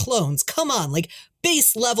 Moisturize your clones. Come on,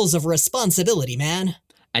 base levels of responsibility, man.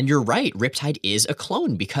 And you're right, Riptide is a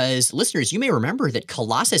clone because, listeners, you may remember that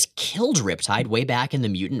Colossus killed Riptide way back in the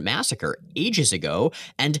Mutant Massacre ages ago,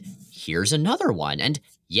 and here's another one. And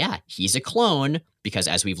yeah, he's a clone because,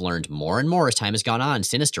 as we've learned more and more as time has gone on,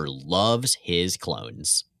 Sinister loves his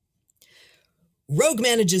clones. Rogue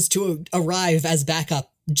manages to arrive as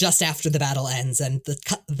backup just after the battle ends, and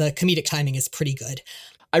the comedic timing is pretty good.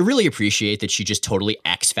 I really appreciate that she just totally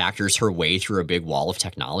X Factors her way through a big wall of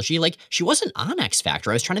technology. Like, she wasn't on X Factor.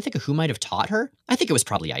 I was trying to think of who might have taught her. I think it was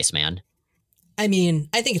probably Iceman. I mean,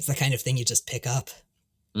 I think it's the kind of thing you just pick up.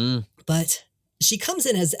 But she comes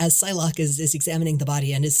in as Psylocke is examining the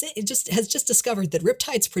body and has just discovered that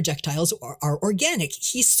Riptide's projectiles are organic.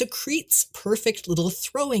 He secretes perfect little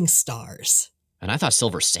throwing stars. And I thought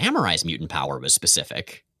Silver Samurai's mutant power was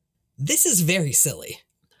specific. This is very silly.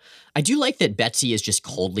 I do like that Betsy is just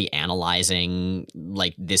coldly analyzing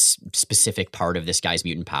like this specific part of this guy's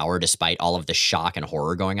mutant power, despite all of the shock and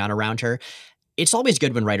horror going on around her. It's always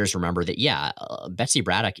good when writers remember that, Betsy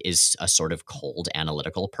Braddock is a sort of cold,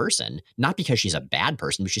 analytical person. Not because she's a bad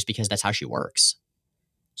person, but just because that's how she works.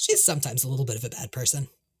 She's sometimes a little bit of a bad person.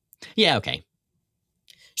 Yeah, okay.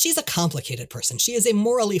 She's a complicated person. She is a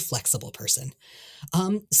morally flexible person.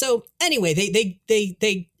 So anyway,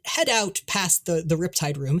 they head out past the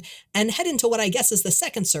Riptide room and head into what I guess is the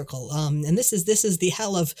second circle. And this is the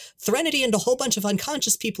hell of Threnody and a whole bunch of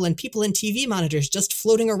unconscious people and people in TV monitors just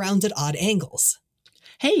floating around at odd angles.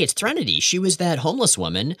 Hey, it's Threnody. She was that homeless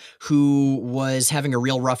woman who was having a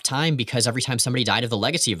real rough time because every time somebody died of the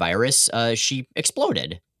legacy virus, she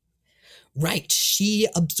exploded. Right. She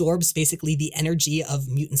absorbs basically the energy of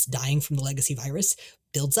mutants dying from the legacy virus,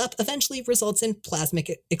 builds up, eventually results in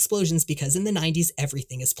plasmic explosions because in the 90s,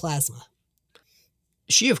 everything is plasma.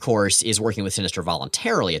 She, of course, is working with Sinister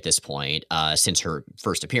voluntarily at this point, since her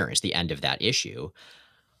first appearance, the end of that issue.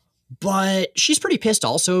 But she's pretty pissed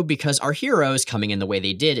also because our heroes, coming in the way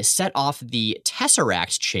they did, set off the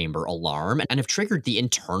Tesseract chamber alarm and have triggered the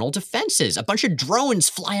internal defenses. A bunch of drones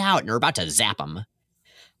fly out and are about to zap them.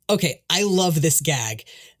 Okay, I love this gag.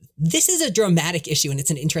 This is a dramatic issue and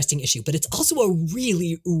it's an interesting issue, but it's also a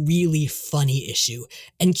really, really funny issue.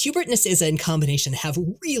 And Kubert and Aziza in combination have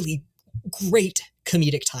really great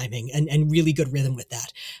comedic timing and really good rhythm with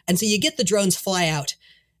that. And so you get the drones fly out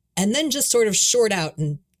and then just sort of short out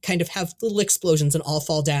and kind of have little explosions and all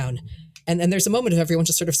fall down. And then there's a moment of everyone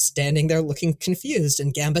just sort of standing there looking confused.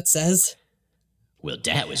 And Gambit says, "Well,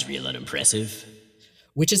 that was real unimpressive."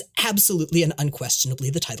 Which is absolutely and unquestionably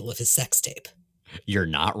the title of his sex tape. You're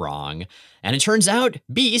not wrong. And it turns out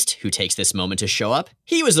Beast, who takes this moment to show up,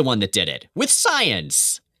 he was the one that did it, with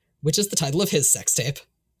science. Which is the title of his sex tape.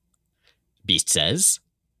 Beast says,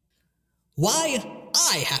 "Why,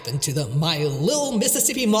 I happened to my little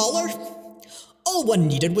Mississippi Mauler. All one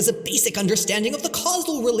needed was a basic understanding of the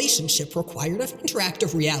causal relationship required of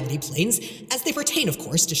interactive reality planes, as they pertain, of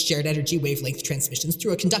course, to shared energy wavelength transmissions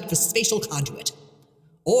through a conductive spatial conduit.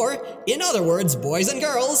 Or, in other words, boys and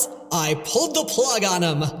girls, I pulled the plug on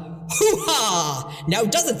him. Hoo-ha! Now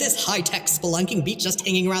doesn't this high-tech spelunking beat just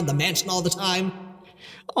hanging around the mansion all the time?"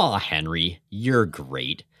 Aw, Henry, you're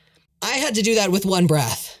great. I had to do that with one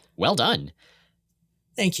breath. Well done.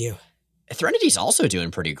 Thank you. Threnity's also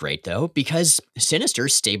doing pretty great, though, because Sinister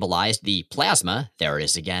stabilized the plasma, there it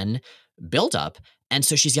is again, buildup, and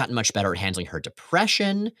so she's gotten much better at handling her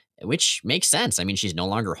depression, which makes sense. I mean, she's no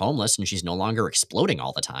longer homeless and she's no longer exploding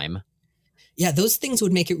all the time. Yeah, those things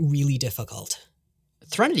would make it really difficult.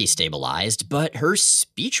 Threnody stabilized, but her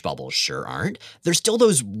speech bubbles sure aren't. There's still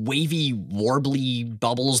those wavy, warbly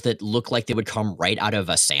bubbles that look like they would come right out of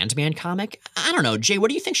a Sandman comic. I don't know, Jay, what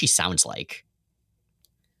do you think she sounds like?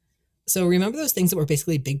 So remember those things that were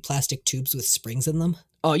basically big plastic tubes with springs in them?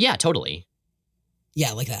 Oh, yeah, totally.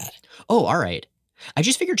 Yeah, like that. Oh, all right. I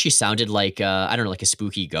just figured she sounded like, I don't know, like a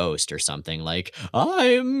spooky ghost or something. Like,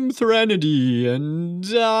 "I'm Threnody, and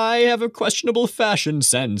I have a questionable fashion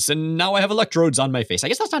sense, and now I have electrodes on my face." I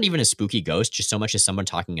guess that's not even a spooky ghost, just so much as someone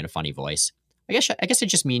talking in a funny voice. I guess I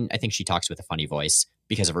just mean I think she talks with a funny voice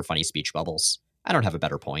because of her funny speech bubbles. I don't have a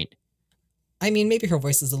better point. I mean, maybe her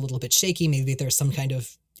voice is a little bit shaky. Maybe there's some kind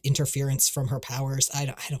of interference from her powers. I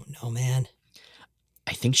don't know, man.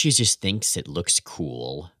 I think she just thinks it looks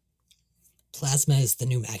cool. Plasma is the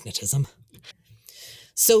new magnetism.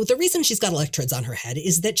 So the reason she's got electrodes on her head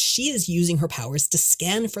is that she is using her powers to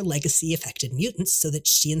scan for legacy-affected mutants so that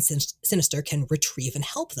she and Sinister can retrieve and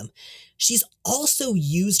help them. She's also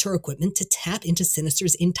used her equipment to tap into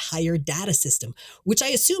Sinister's entire data system, which I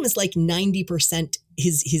assume is like 90%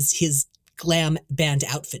 his glam band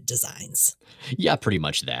outfit designs. Yeah, pretty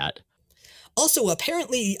much that. Also,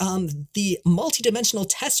 apparently, the multidimensional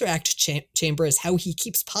Tesseract chamber is how he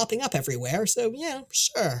keeps popping up everywhere, so yeah,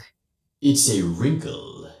 sure. It's a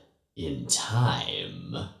wrinkle in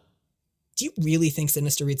time. Do you really think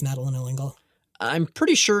Sinister reads Madeline O'Lingle? I'm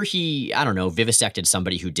pretty sure he, I don't know, vivisected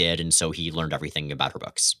somebody who did, and so he learned everything about her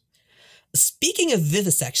books. Speaking of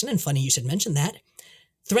vivisection, and funny you should mention that,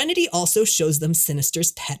 Threnody also shows them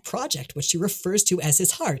Sinister's pet project, which she refers to as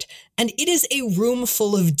his heart, and it is a room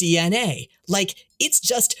full of DNA. Like, it's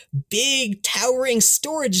just big, towering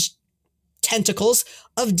storage tentacles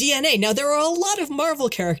of DNA. Now, there are a lot of Marvel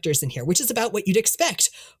characters in here, which is about what you'd expect,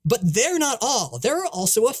 but they're not all. There are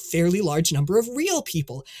also a fairly large number of real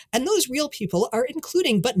people, and those real people are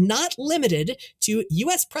including, but not limited to,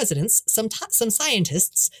 US presidents, some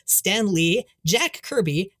scientists, Stan Lee, Jack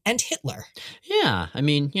Kirby, and Hitler. Yeah, I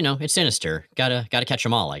mean, it's Sinister. Gotta catch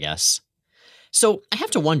them all, I guess. So I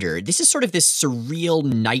have to wonder, this is sort of this surreal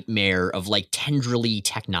nightmare of like tendrily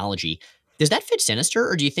technology. Does that fit Sinister,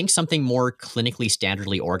 or do you think something more clinically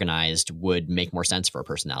standardly organized would make more sense for a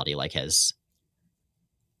personality like his?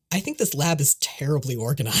 I think this lab is terribly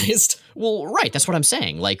organized. Well, right, that's what I'm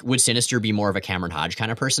saying. Like, would Sinister be more of a Cameron Hodge kind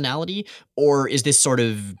of personality, or is this sort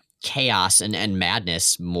of chaos and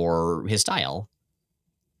madness more his style?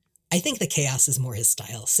 I think the chaos is more his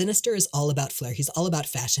style. Sinister is all about flair, he's all about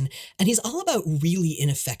fashion, and he's all about really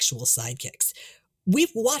ineffectual sidekicks.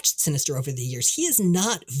 We've watched Sinister over the years. He is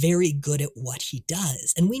not very good at what he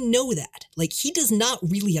does, and we know that. Like, he does not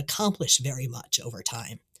really accomplish very much over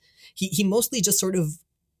time. He mostly just sort of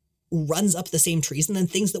runs up the same trees, and then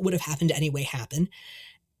things that would have happened anyway happen.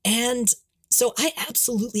 And so I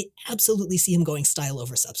absolutely see him going style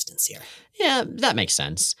over substance here. Yeah, that makes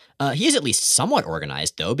sense. He is at least somewhat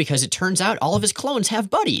organized, though, because it turns out all of his clones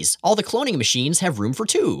have buddies. All the cloning machines have room for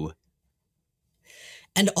 2.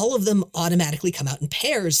 And all of them automatically come out in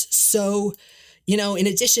pairs. So, in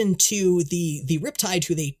addition to the Riptide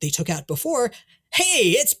who they took out before, hey,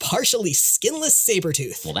 it's partially skinless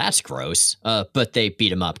Sabretooth. Well, that's gross. But they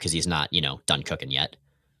beat him up because he's not, done cooking yet.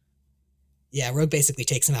 Yeah, Rogue basically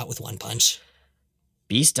takes him out with one punch.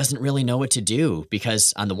 Beast doesn't really know what to do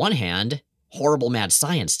because, on the one hand, horrible mad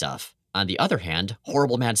science stuff. On the other hand,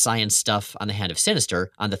 horrible mad science stuff on the hand of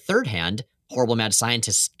Sinister. On the third hand, horrible mad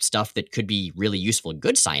scientist stuff that could be really useful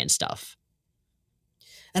good science stuff.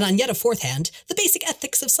 And on yet a fourth hand, the basic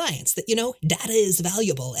ethics of science that, data is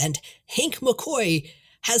valuable, and Hank McCoy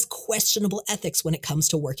has questionable ethics when it comes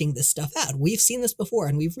to working this stuff out. We've seen this before,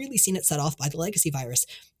 and we've really seen it set off by the legacy virus,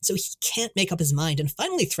 so he can't make up his mind, and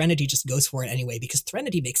finally Threnody just goes for it anyway, because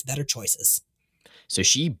Threnody makes better choices. So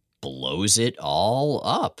she blows it all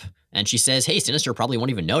up. And she says, hey, Sinister probably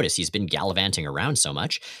won't even notice. He's been gallivanting around so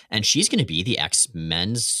much. And she's going to be the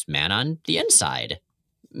X-Men's man on the inside.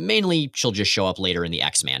 Mainly, she'll just show up later in the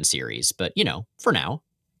X-Man series. But, for now.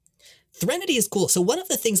 Threnody is cool. So one of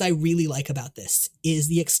the things I really like about this is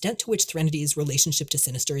the extent to which Threnody's relationship to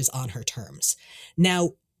Sinister is on her terms.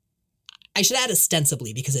 Now, I should add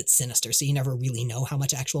ostensibly because it's Sinister, so you never really know how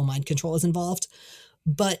much actual mind control is involved.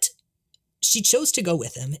 But she chose to go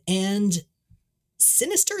with him, and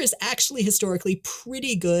Sinister is actually historically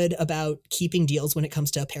pretty good about keeping deals when it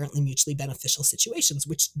comes to apparently mutually beneficial situations,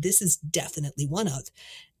 which this is definitely one of.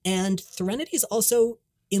 And Threnody's also,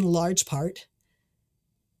 in large part,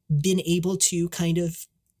 been able to kind of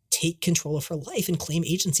take control of her life and claim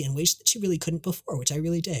agency in ways that she really couldn't before, which I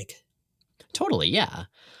really dig. Totally, yeah.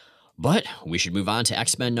 But we should move on to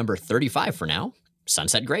X-Men number 35 for now,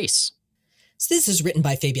 Sunset Grace. So this is written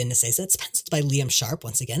by Fabian Nicieza. It's penciled by Liam Sharp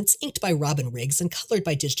once again. It's inked by Robin Riggs and colored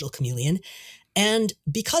by Digital Chameleon. And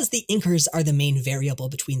because the inkers are the main variable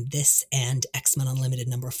between this and X-Men Unlimited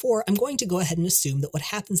number 4, I'm going to go ahead and assume that what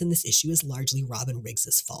happens in this issue is largely Robin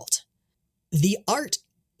Riggs' fault. The art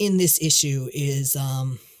in this issue is,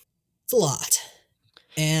 it's a lot.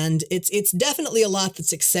 And it's definitely a lot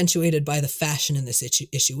that's accentuated by the fashion in this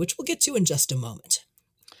issue, which we'll get to in just a moment.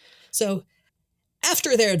 So,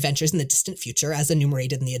 after their adventures in the distant future, as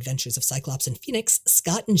enumerated in the Adventures of Cyclops and Phoenix,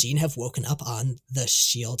 Scott and Jean have woken up on the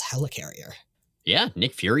S.H.I.E.L.D. helicarrier. Yeah,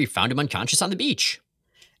 Nick Fury found him unconscious on the beach.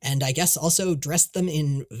 And I guess also dressed them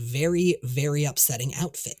in very, very upsetting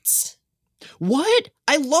outfits. What?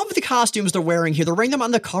 I love the costumes they're wearing here. They're wearing them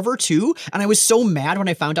on the cover, too. And I was so mad when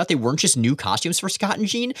I found out they weren't just new costumes for Scott and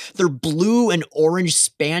Jean. They're blue and orange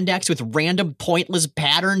spandex with random pointless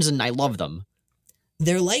patterns, and I love them.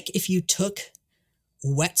 They're like if you took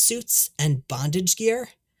wetsuits and bondage gear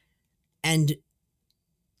and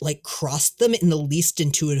crossed them in the least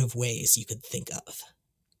intuitive ways you could think of.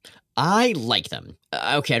 I like them.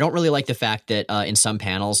 Okay, I don't really like the fact that in some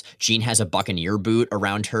panels, Jean has a buccaneer boot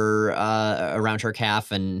around her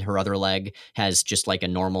calf, and her other leg has just like a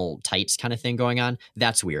normal tights kind of thing going on.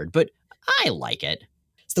 That's weird, but I like it.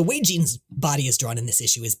 So the way Jean's body is drawn in this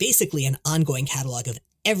issue is basically an ongoing catalog of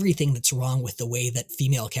everything that's wrong with the way that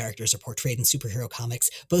female characters are portrayed in superhero comics,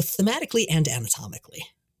 both thematically and anatomically.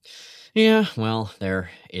 Yeah, well,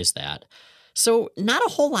 there is that. So, not a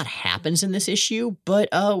whole lot happens in this issue, but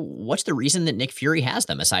what's the reason that Nick Fury has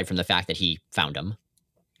them, aside from the fact that he found them?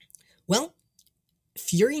 Well,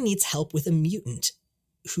 Fury needs help with a mutant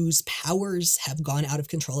whose powers have gone out of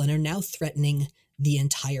control and are now threatening the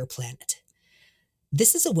entire planet.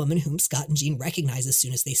 This is a woman whom Scott and Jean recognize as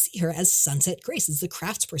soon as they see her as Sunset Grace, is the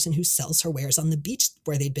craftsperson who sells her wares on the beach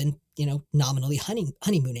where they'd been, nominally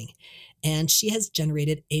honeymooning. And she has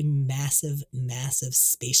generated a massive, massive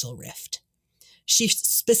spatial rift. She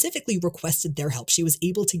specifically requested their help. She was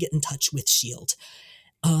able to get in touch with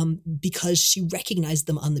S.H.I.E.L.D. Because she recognized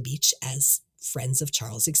them on the beach as friends of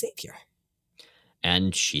Charles Xavier.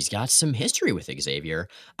 And she's got some history with Xavier.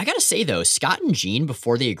 I gotta say, though, Scott and Jean,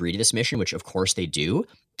 before they agree to this mission, which of course they do,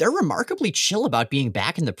 they're remarkably chill about being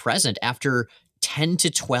back in the present after 10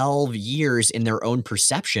 to 12 years in their own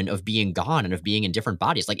perception of being gone and of being in different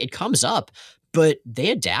bodies. Like, it comes up, but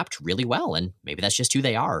they adapt really well, and maybe that's just who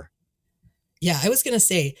they are. Yeah, I was gonna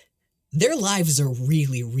say, their lives are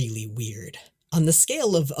really, really weird. On the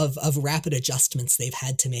scale of rapid adjustments they've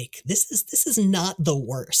had to make, this is not the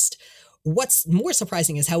worst. What's more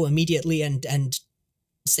surprising is how immediately and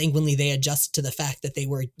sanguinely they adjust to the fact that they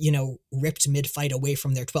were, ripped mid-fight away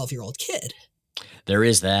from their 12-year-old kid. There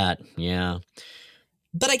is that, yeah.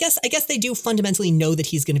 But I guess they do fundamentally know that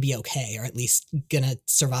he's going to be okay, or at least going to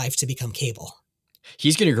survive to become Cable.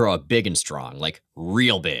 He's going to grow up big and strong, like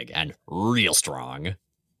real big and real strong.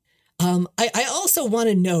 I also want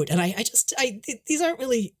to note, and these aren't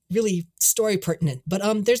really story pertinent, but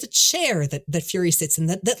there's a chair that Fury sits in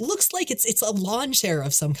that looks like it's a lawn chair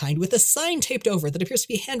of some kind with a sign taped over that appears to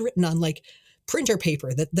be handwritten on like printer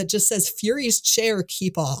paper that just says Fury's chair,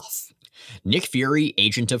 keep off. Nick Fury,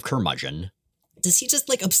 agent of Curmudgeon. Does he just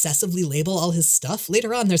like obsessively label all his stuff?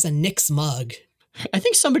 Later on, there's a Nick's mug. I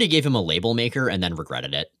think somebody gave him a label maker and then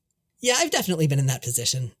regretted it. Yeah, I've definitely been in that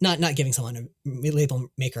position. Not giving someone a label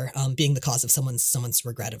maker, being the cause of someone's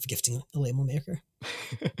regret of gifting a label maker.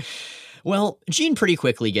 Well, Jean pretty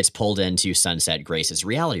quickly gets pulled into Sunset Grace's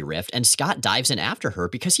reality rift, and Scott dives in after her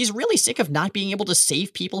because he's really sick of not being able to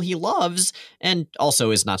save people he loves, and also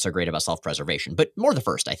is not so great about self-preservation, but more the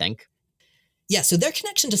first, I think. Yeah, so their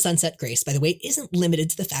connection to Sunset Grace, by the way, isn't limited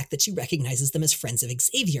to the fact that she recognizes them as friends of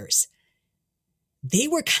Xavier's. They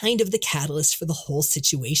were kind of the catalyst for the whole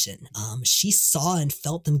situation. She saw and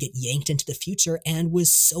felt them get yanked into the future and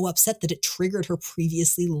was so upset that it triggered her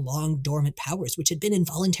previously long dormant powers, which had been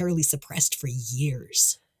involuntarily suppressed for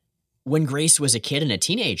years. When Grace was a kid and a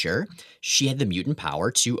teenager, she had the mutant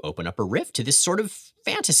power to open up a rift to this sort of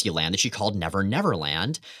fantasy land that she called Never Never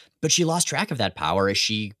Land, but she lost track of that power as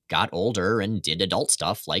she got older and did adult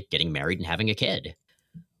stuff like getting married and having a kid.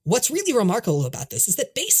 What's really remarkable about this is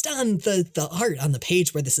that based on the art on the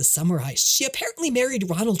page where this is summarized, she apparently married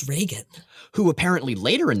Ronald Reagan. Who apparently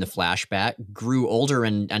later in the flashback grew older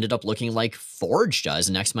and ended up looking like Forge does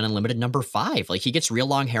in X-Men Unlimited *5. Like, he gets real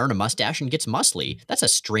long hair and a mustache and gets muscly. That's a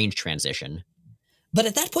strange transition. But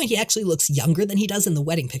at that point, he actually looks younger than he does in the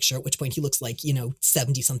wedding picture, at which point he looks like,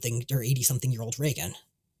 70-something or 80-something-year-old Reagan.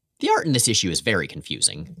 The art in this issue is very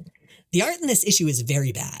confusing. The art in this issue is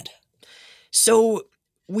very bad. So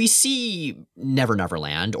we see Never Never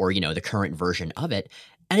Land, or, the current version of it,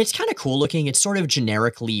 and it's kind of cool looking. It's sort of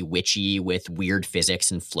generically witchy with weird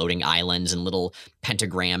physics and floating islands and little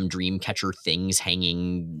pentagram dreamcatcher things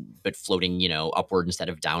hanging, but floating, upward instead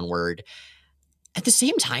of downward. At the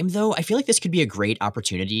same time, though, I feel like this could be a great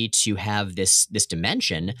opportunity to have this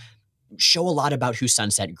dimension show a lot about who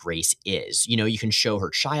Sunset Grace is. You can show her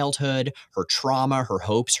childhood, her trauma, her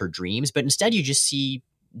hopes, her dreams, but instead you just see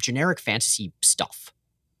generic fantasy stuff.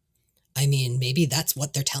 I mean, maybe that's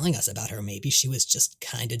what they're telling us about her. Maybe she was just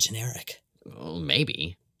kind of generic. Well,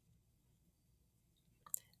 maybe.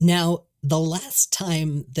 Now, the last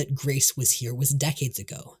time that Grace was here was decades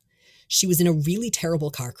ago. She was in a really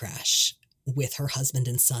terrible car crash with her husband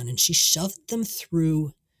and son, and she shoved them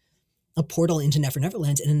through a portal into Never Never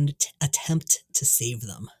Land in an attempt to save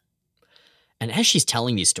them. And as she's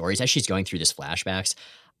telling these stories, as she's going through these flashbacks,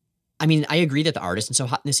 I mean, I agree that the art isn't so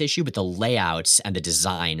hot in this issue, but the layouts and the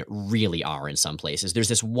design really are in some places. There's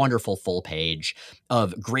this wonderful full page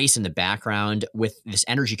of Grace in the background with this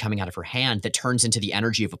energy coming out of her hand that turns into the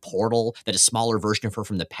energy of a portal that a smaller version of her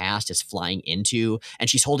from the past is flying into. And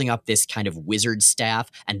she's holding up this kind of wizard staff,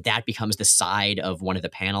 and that becomes the side of one of the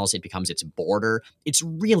panels. It becomes its border. It's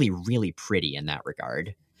really, really pretty in that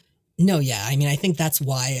regard. No, yeah. I mean, I think that's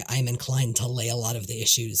why I'm inclined to lay a lot of the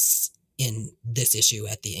issues in this issue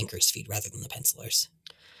at the inker's feet rather than the pencilers.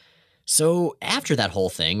 So after that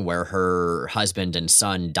whole thing where her husband and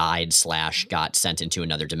son died / got sent into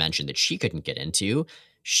another dimension that she couldn't get into,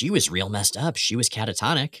 she was real messed up. She was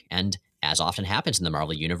catatonic, and as often happens in the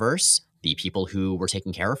Marvel Universe, the people who were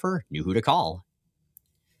taking care of her knew who to call.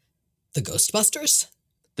 The Ghostbusters?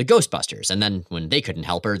 The Ghostbusters. And then when they couldn't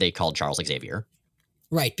help her, they called Charles Xavier.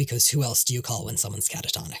 Right, because who else do you call when someone's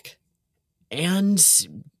catatonic? And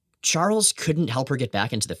Charles couldn't help her get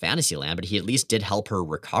back into the fantasy land, but he at least did help her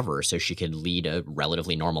recover so she could lead a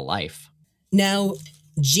relatively normal life. Now,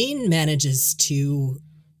 Jean manages to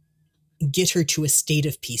get her to a state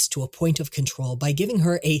of peace, to a point of control, by giving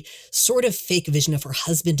her a sort of fake vision of her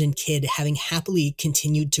husband and kid having happily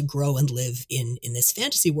continued to grow and live in this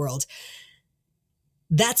fantasy world.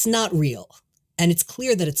 That's not real. And it's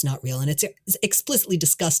clear that it's not real, and it's explicitly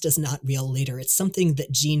discussed as not real later. It's something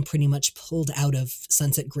that Jean pretty much pulled out of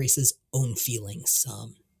Sunset Grace's own feelings.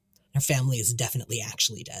 Her family is definitely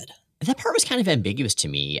actually dead. That part was kind of ambiguous to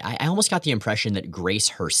me. I almost got the impression that Grace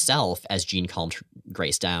herself, as Jean calmed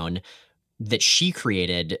Grace down, that she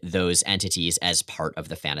created those entities as part of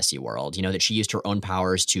the fantasy world. You know, that she used her own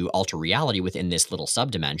powers to alter reality within this little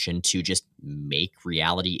subdimension to just make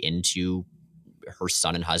reality into her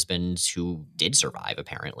son and husband who did survive,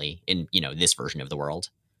 apparently, in, you know, this version of the world.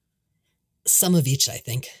 Some of each, I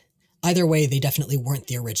think. Either way, they definitely weren't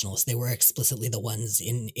the originals. They were explicitly the ones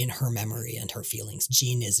in her memory and her feelings.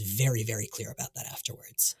 Jean is very, very clear about that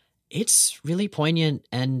afterwards. It's really poignant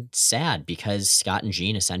and sad because Scott and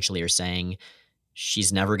Jean essentially are saying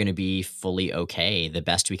she's never going to be fully okay. The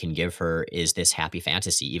best we can give her is this happy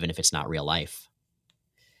fantasy, even if it's not real life.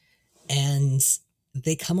 And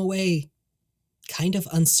they come away kind of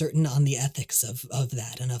uncertain on the ethics of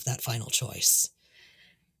that and of that final choice.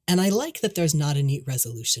 And I like that there's not a neat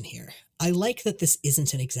resolution here. I like that this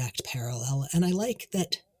isn't an exact parallel, and I like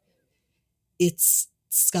that it's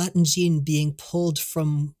Scott and Jean being pulled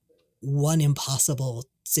from one impossible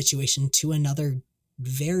situation to another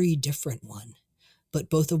very different one, but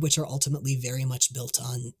both of which are ultimately very much built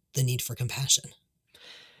on the need for compassion.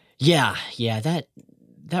 Yeah,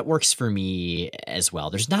 that works for me as well.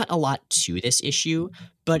 There's not a lot to this issue,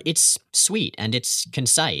 but it's sweet and it's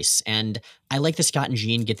concise. And I like that Scott and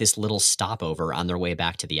Jean get this little stopover on their way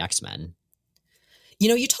back to the X-Men. You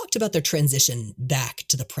know, you talked about their transition back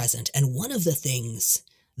to the present, and one of the things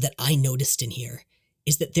that I noticed in here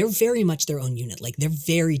is that they're very much their own unit. Like, they're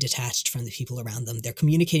very detached from the people around them. They're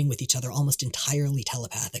communicating with each other almost entirely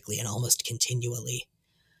telepathically and almost continually.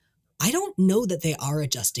 I don't know that they are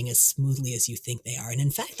adjusting as smoothly as you think they are. And in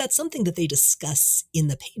fact, that's something that they discuss in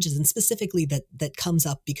the pages, and specifically that comes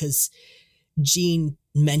up because Jean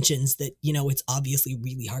mentions that, you know, it's obviously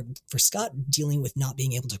really hard for Scott dealing with not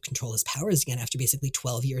being able to control his powers again after basically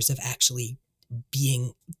 12 years of actually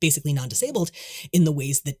being basically non-disabled in the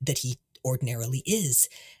ways that he ordinarily is.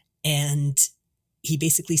 And he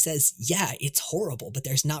basically says, yeah, it's horrible, but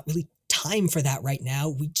there's not really time for that right now.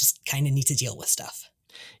 We just kind of need to deal with stuff.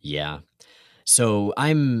 Yeah. So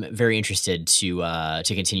I'm very interested to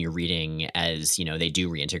continue reading as, you know, they do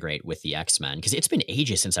reintegrate with the X-Men, because it's been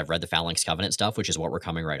ages since I've read the Phalanx Covenant stuff, which is what we're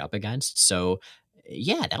coming right up against. So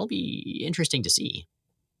yeah, that'll be interesting to see.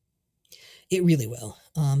 It really will.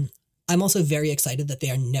 I'm also very excited that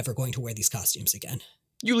they are never going to wear these costumes again.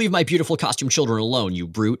 You leave my beautiful costume children alone, you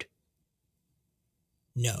brute.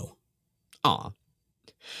 No. Aw.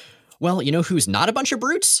 Well, you know who's not a bunch of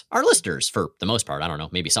brutes? Our listeners, for the most part. I don't know,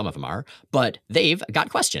 maybe some of them are, but they've got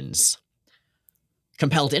questions.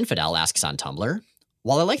 Compelled Infidel asks on Tumblr,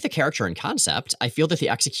 while I like the character and concept, I feel that the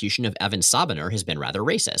execution of Evan Sabaner has been rather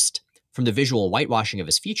racist. From the visual whitewashing of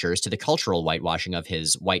his features to the cultural whitewashing of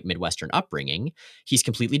his white Midwestern upbringing, he's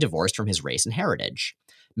completely divorced from his race and heritage.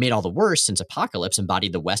 Made all the worse since Apocalypse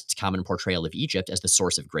embodied the West's common portrayal of Egypt as the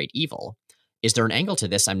source of great evil. Is there an angle to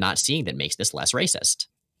this I'm not seeing that makes this less racist?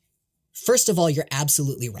 First of all, you're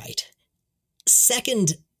absolutely right.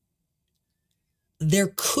 Second,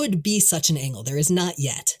 there could be such an angle. There is not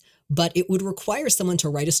yet, but it would require someone to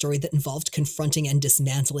write a story that involved confronting and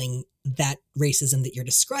dismantling that racism that you're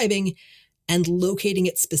describing and locating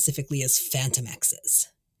it specifically as Phantom X's.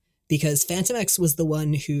 Because Phantom X was the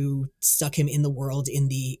one who stuck him in the world in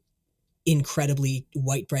the incredibly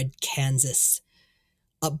white bread Kansas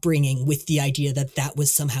upbringing with the idea that that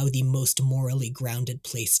was somehow the most morally grounded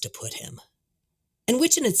place to put him. And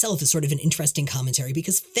which in itself is sort of an interesting commentary,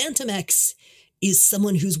 because Phantom X is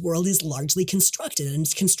someone whose world is largely constructed, and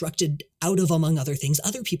it's constructed out of, among other things,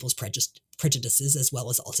 other people's prejudices as well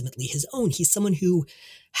as ultimately his own. He's someone who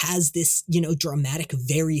has this, you know, dramatic,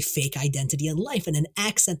 very fake identity in life and an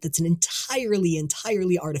accent that's an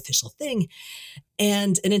entirely artificial thing,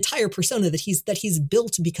 and an entire persona that he's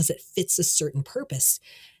built because it fits a certain purpose.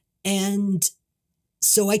 And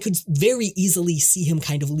So I could very easily see him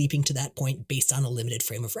kind of leaping to that point based on a limited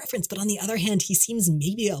frame of reference. But on the other hand, he seems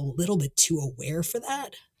maybe a little bit too aware for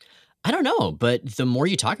that. I don't know, but the more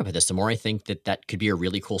you talk about this, the more I think that that could be a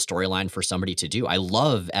really cool storyline for somebody to do. I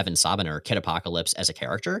love Evan Sabaner, Kid Apocalypse, as a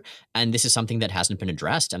character, and this is something that hasn't been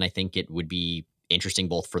addressed, and I think it would be interesting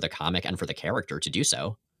both for the comic and for the character to do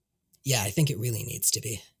so. Yeah, I think it really needs to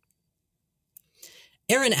be.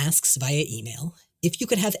 Aaron asks via email, if you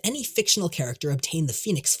could have any fictional character obtain the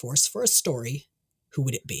Phoenix Force for a story, who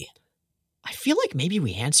would it be? I feel like maybe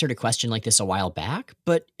we answered a question like this a while back,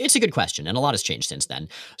 but it's a good question, and a lot has changed since then.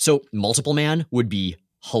 So, Multiple Man would be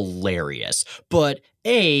hilarious. But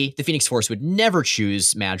A, the Phoenix Force would never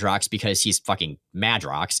choose Madrox because he's fucking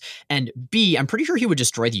Madrox. And B, I'm pretty sure he would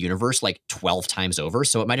destroy the universe like 12 times over,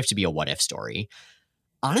 so it might have to be a what-if story.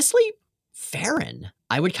 Honestly, Farron.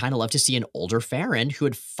 I would kind of love to see an older Farron who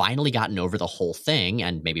had finally gotten over the whole thing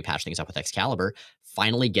and maybe patch things up with Excalibur,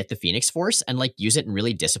 finally get the Phoenix Force and like use it in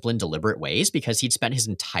really disciplined, deliberate ways because he'd spent his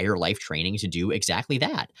entire life training to do exactly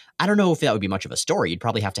that. I don't know if that would be much of a story. You'd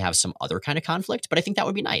probably have to have some other kind of conflict, but I think that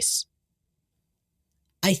would be nice.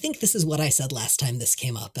 I think this is what I said last time this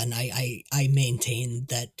came up, and I maintain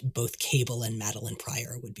that both Cable and Madeline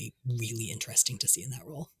Pryor would be really interesting to see in that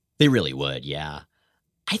role. They really would, yeah.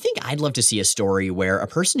 I think I'd love to see a story where a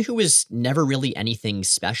person who was never really anything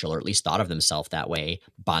special, or at least thought of themselves that way,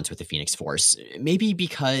 bonds with the Phoenix Force. Maybe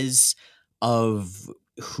because of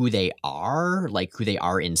who they are, like who they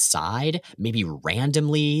are inside, maybe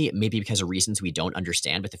randomly, maybe because of reasons we don't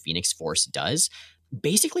understand what the Phoenix Force does.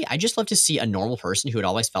 Basically, I just love to see a normal person who had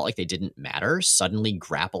always felt like they didn't matter suddenly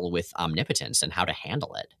grapple with omnipotence and how to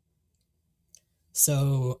handle it.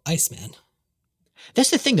 So, Iceman.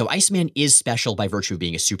 That's the thing, though. Iceman is special by virtue of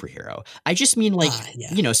being a superhero. I just mean, like,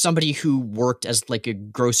 somebody who worked as, like, a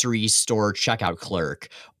grocery store checkout clerk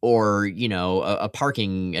or, a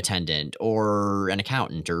parking attendant or an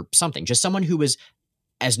accountant or something. Just someone who was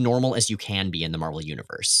as normal as you can be in the Marvel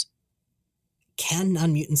Universe. Can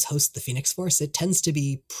non-mutants host the Phoenix Force? It tends to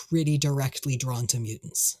be pretty directly drawn to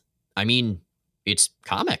mutants. I mean, it's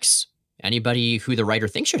comics. Anybody who the writer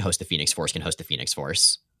thinks should host the Phoenix Force can host the Phoenix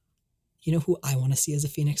Force. You know who I want to see as a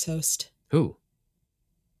Phoenix host? Who?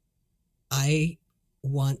 I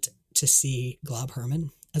want to see Glob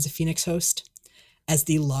Herman as a Phoenix host, as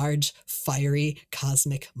the large, fiery,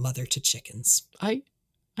 cosmic mother to chickens. I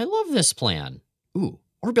love this plan. Ooh,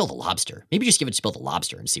 or Bill the Lobster. Maybe just give it to Bill the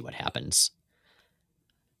Lobster and see what happens.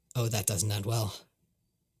 Oh, that doesn't end well.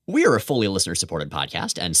 We are a fully listener-supported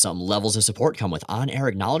podcast, and some levels of support come with on-air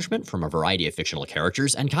acknowledgement from a variety of fictional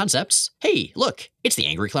characters and concepts. Hey, look, it's the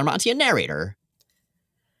Angry Claremontian narrator.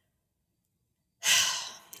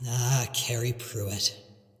 Carrie Pruitt.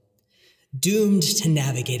 Doomed to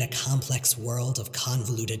navigate a complex world of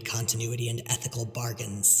convoluted continuity and ethical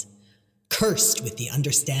bargains. Cursed with the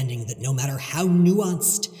understanding that no matter how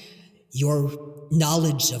nuanced your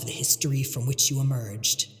knowledge of the history from which you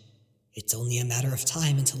emerged, it's only a matter of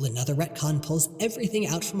time until another retcon pulls everything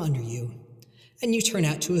out from under you, and you turn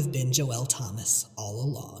out to have been Joelle Thomas all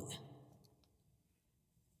along.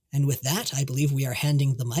 And with that, I believe we are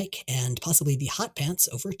handing the mic and possibly the hot pants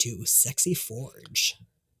over to Sexy Forge.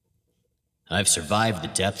 I've survived the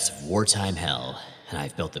depths of wartime hell, and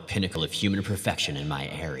I've built the pinnacle of human perfection in my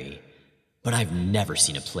eyrie. But I've never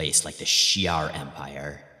seen a place like the Shi'ar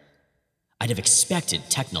Empire. I'd have expected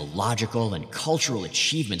technological and cultural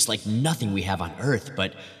achievements like nothing we have on Earth,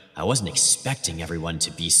 but I wasn't expecting everyone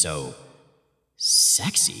to be so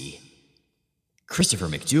sexy. Christopher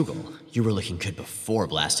McDougall, you were looking good before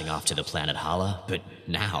blasting off to the planet Hala, but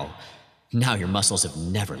now your muscles have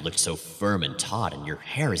never looked so firm and taut, and your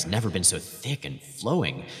hair has never been so thick and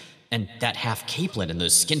flowing, and that half capelet and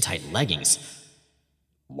those skin-tight leggings.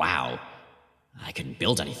 Wow, I couldn't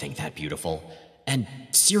build anything that beautiful. And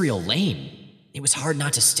Serial Lane. It was hard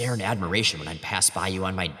not to stare in admiration when I'd pass by you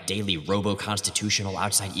on my daily robo-constitutional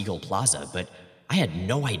outside Eagle Plaza, but I had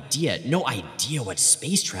no idea what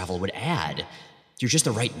space travel would add. You're just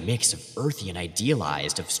the right mix of earthy and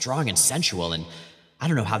idealized, of strong and sensual, and I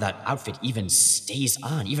don't know how that outfit even stays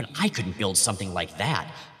on. Even I couldn't build something like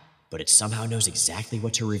that, but it somehow knows exactly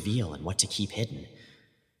what to reveal and what to keep hidden.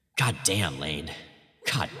 God damn, Lane.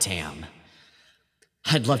 God damn.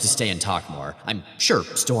 I'd love to stay and talk more. I'm sure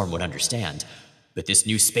Storm would understand. But this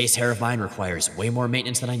new space hair of mine requires way more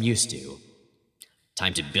maintenance than I'm used to.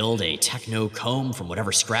 Time to build a techno comb from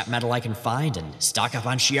whatever scrap metal I can find and stock up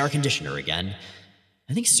on Shi'ar conditioner again.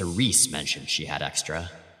 I think Cerise mentioned she had extra.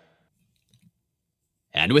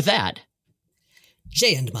 And with that...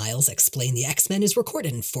 Jay and Miles Explain the X-Men is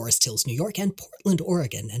recorded in Forest Hills, New York and Portland,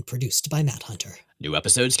 Oregon, and produced by Matt Hunter. New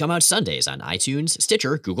episodes come out Sundays on iTunes,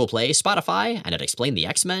 Stitcher, Google Play, Spotify, and at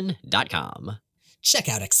explainthexmen.com. Check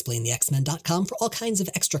out explainthexmen.com for all kinds of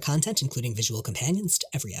extra content, including visual companions to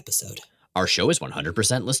every episode. Our show is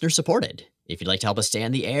 100% listener-supported. If you'd like to help us stay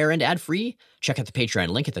on the air and ad-free, check out the Patreon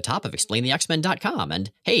link at the top of explainthexmen.com.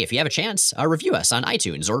 And hey, if you have a chance, review us on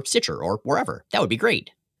iTunes or Stitcher or wherever. That would be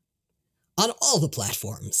great. On all the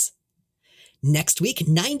platforms. Next week,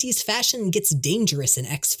 90s fashion gets dangerous in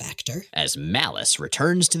X Factor. As Malice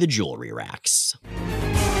returns to the jewelry racks.